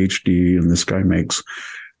have a PhD and this guy makes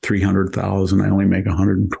 300,000. I only make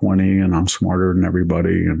 120, and I'm smarter than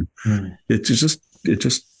everybody. And it just,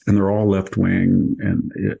 and they're all left wing.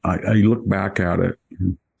 And I look back at it.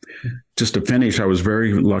 Just to finish, I was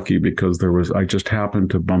very lucky because I just happened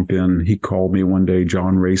to bump in. He called me one day,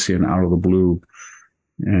 John Racian, out of the blue,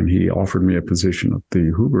 and he offered me a position at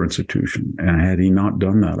the Hoover Institution. And had he not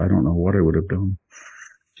done that, I don't know what I would have done.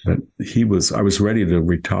 But I was ready to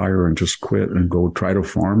retire and just quit and go try to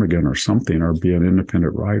farm again or something, or be an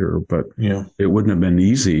independent writer. But it wouldn't have been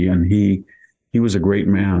easy. And he was a great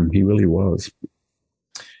man. He really was.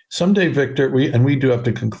 Someday, Victor, we do have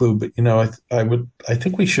to conclude, but I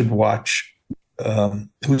think we should watch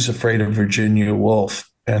Who's Afraid of Virginia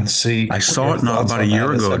Woolf and see. I saw it not about a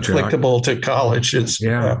year ago, Jack. Applicable to colleges.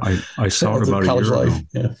 Yeah, I saw it about a year ago.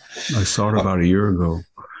 Yeah. I saw it about a year ago.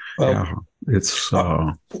 Well, yeah, it's.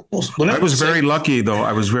 I was very lucky, though.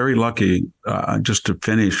 I was very lucky. Just to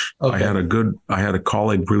finish, okay. I had a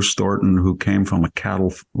colleague, Bruce Thornton, who came from a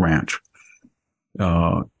cattle ranch.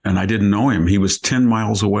 And I didn't know him. He was 10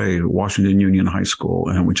 miles away at Washington Union High School.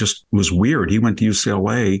 And it just was weird. He went to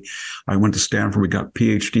UCLA. I went to Stanford. We got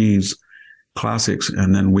PhDs, classics.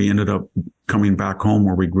 And then we ended up coming back home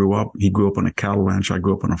where we grew up. He grew up on a cattle ranch. I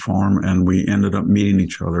grew up on a farm, and we ended up meeting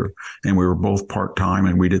each other, and we were both part-time,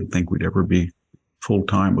 and we didn't think we'd ever be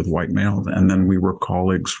full-time with white males. And then we were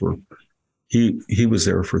colleagues he was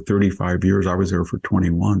there for 35 years. I was there for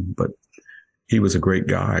 21, but he was a great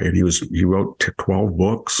guy, and he wrote 12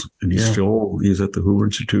 books, and he's at the Hoover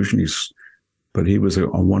Institution. He's but he was a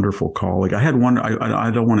wonderful colleague. I had one.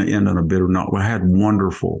 I don't want to end on a bitter note. I had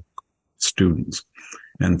wonderful students.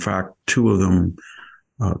 In fact, two of them,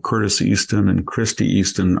 Curtis Easton and Christy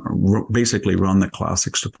Easton, basically run the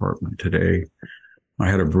classics department today. I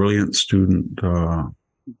had a brilliant student,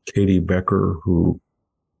 Katie Becker, who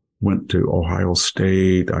went to Ohio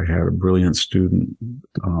State. I had a brilliant student.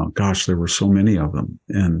 Gosh, there were so many of them,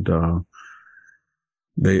 and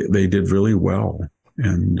they did really well.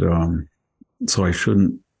 And so I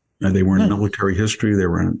shouldn't. They were in military history. They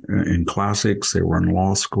were in classics. They were in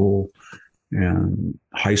law school and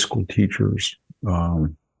high school teachers,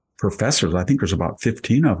 professors. I think there's about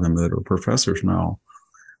 15 of them that are professors now.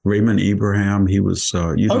 Raymond Ibrahim, he was,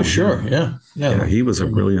 sure. Yeah. He was a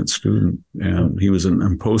brilliant student, and he was an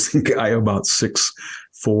imposing guy, about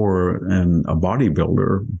 6'4" and a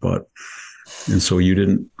bodybuilder. And so you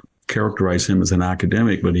didn't characterize him as an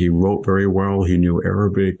academic, but he wrote very well. He knew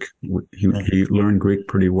Arabic. He learned Greek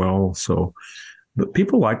pretty well. So, but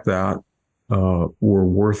people like that were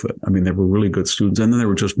worth it. I mean, they were really good students. And then there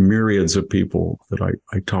were just myriads of people that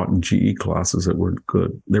I taught in GE classes that were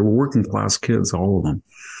good. They were working class kids, all of them.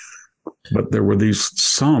 But there were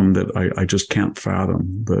some that I just can't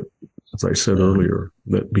fathom, that, as I said earlier,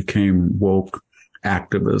 that became woke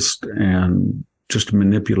activists and just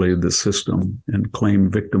manipulated the system and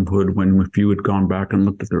claimed victimhood when, if you had gone back and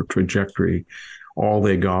looked at their trajectory, all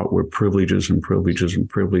they got were privileges and privileges and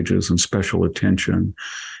privileges and special attention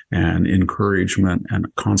and encouragement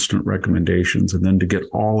and constant recommendations. And then to get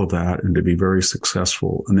all of that and to be very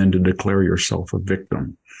successful, and then to declare yourself a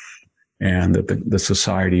victim, and that the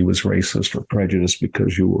society was racist or prejudiced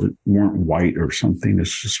because you weren't white or something.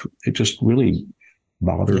 It just really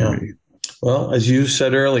bothered me. Well, as you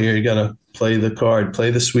said earlier, you got to play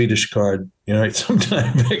the Swedish card, right?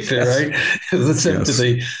 Sometime, Victor, right? The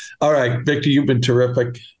sympathy. All right, Victor, you've been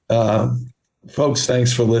terrific. Folks,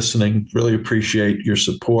 thanks for listening. Really appreciate your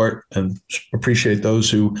support and appreciate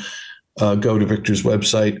those who go to Victor's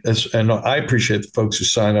website. And I appreciate the folks who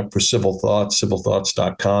sign up for Civil Thoughts,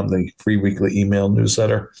 civilthoughts.com, the free weekly email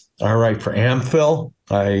newsletter. All right, for Amphil,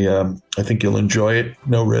 I think you'll enjoy it.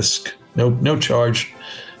 No risk, no charge.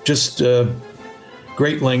 Just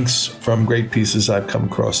great links from great pieces I've come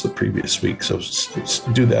across the previous week. So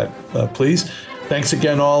do that, please. Thanks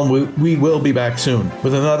again, all. We will be back soon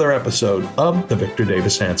with another episode of The Victor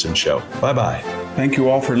Davis Hanson Show. Bye-bye. Thank you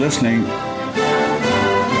all for listening.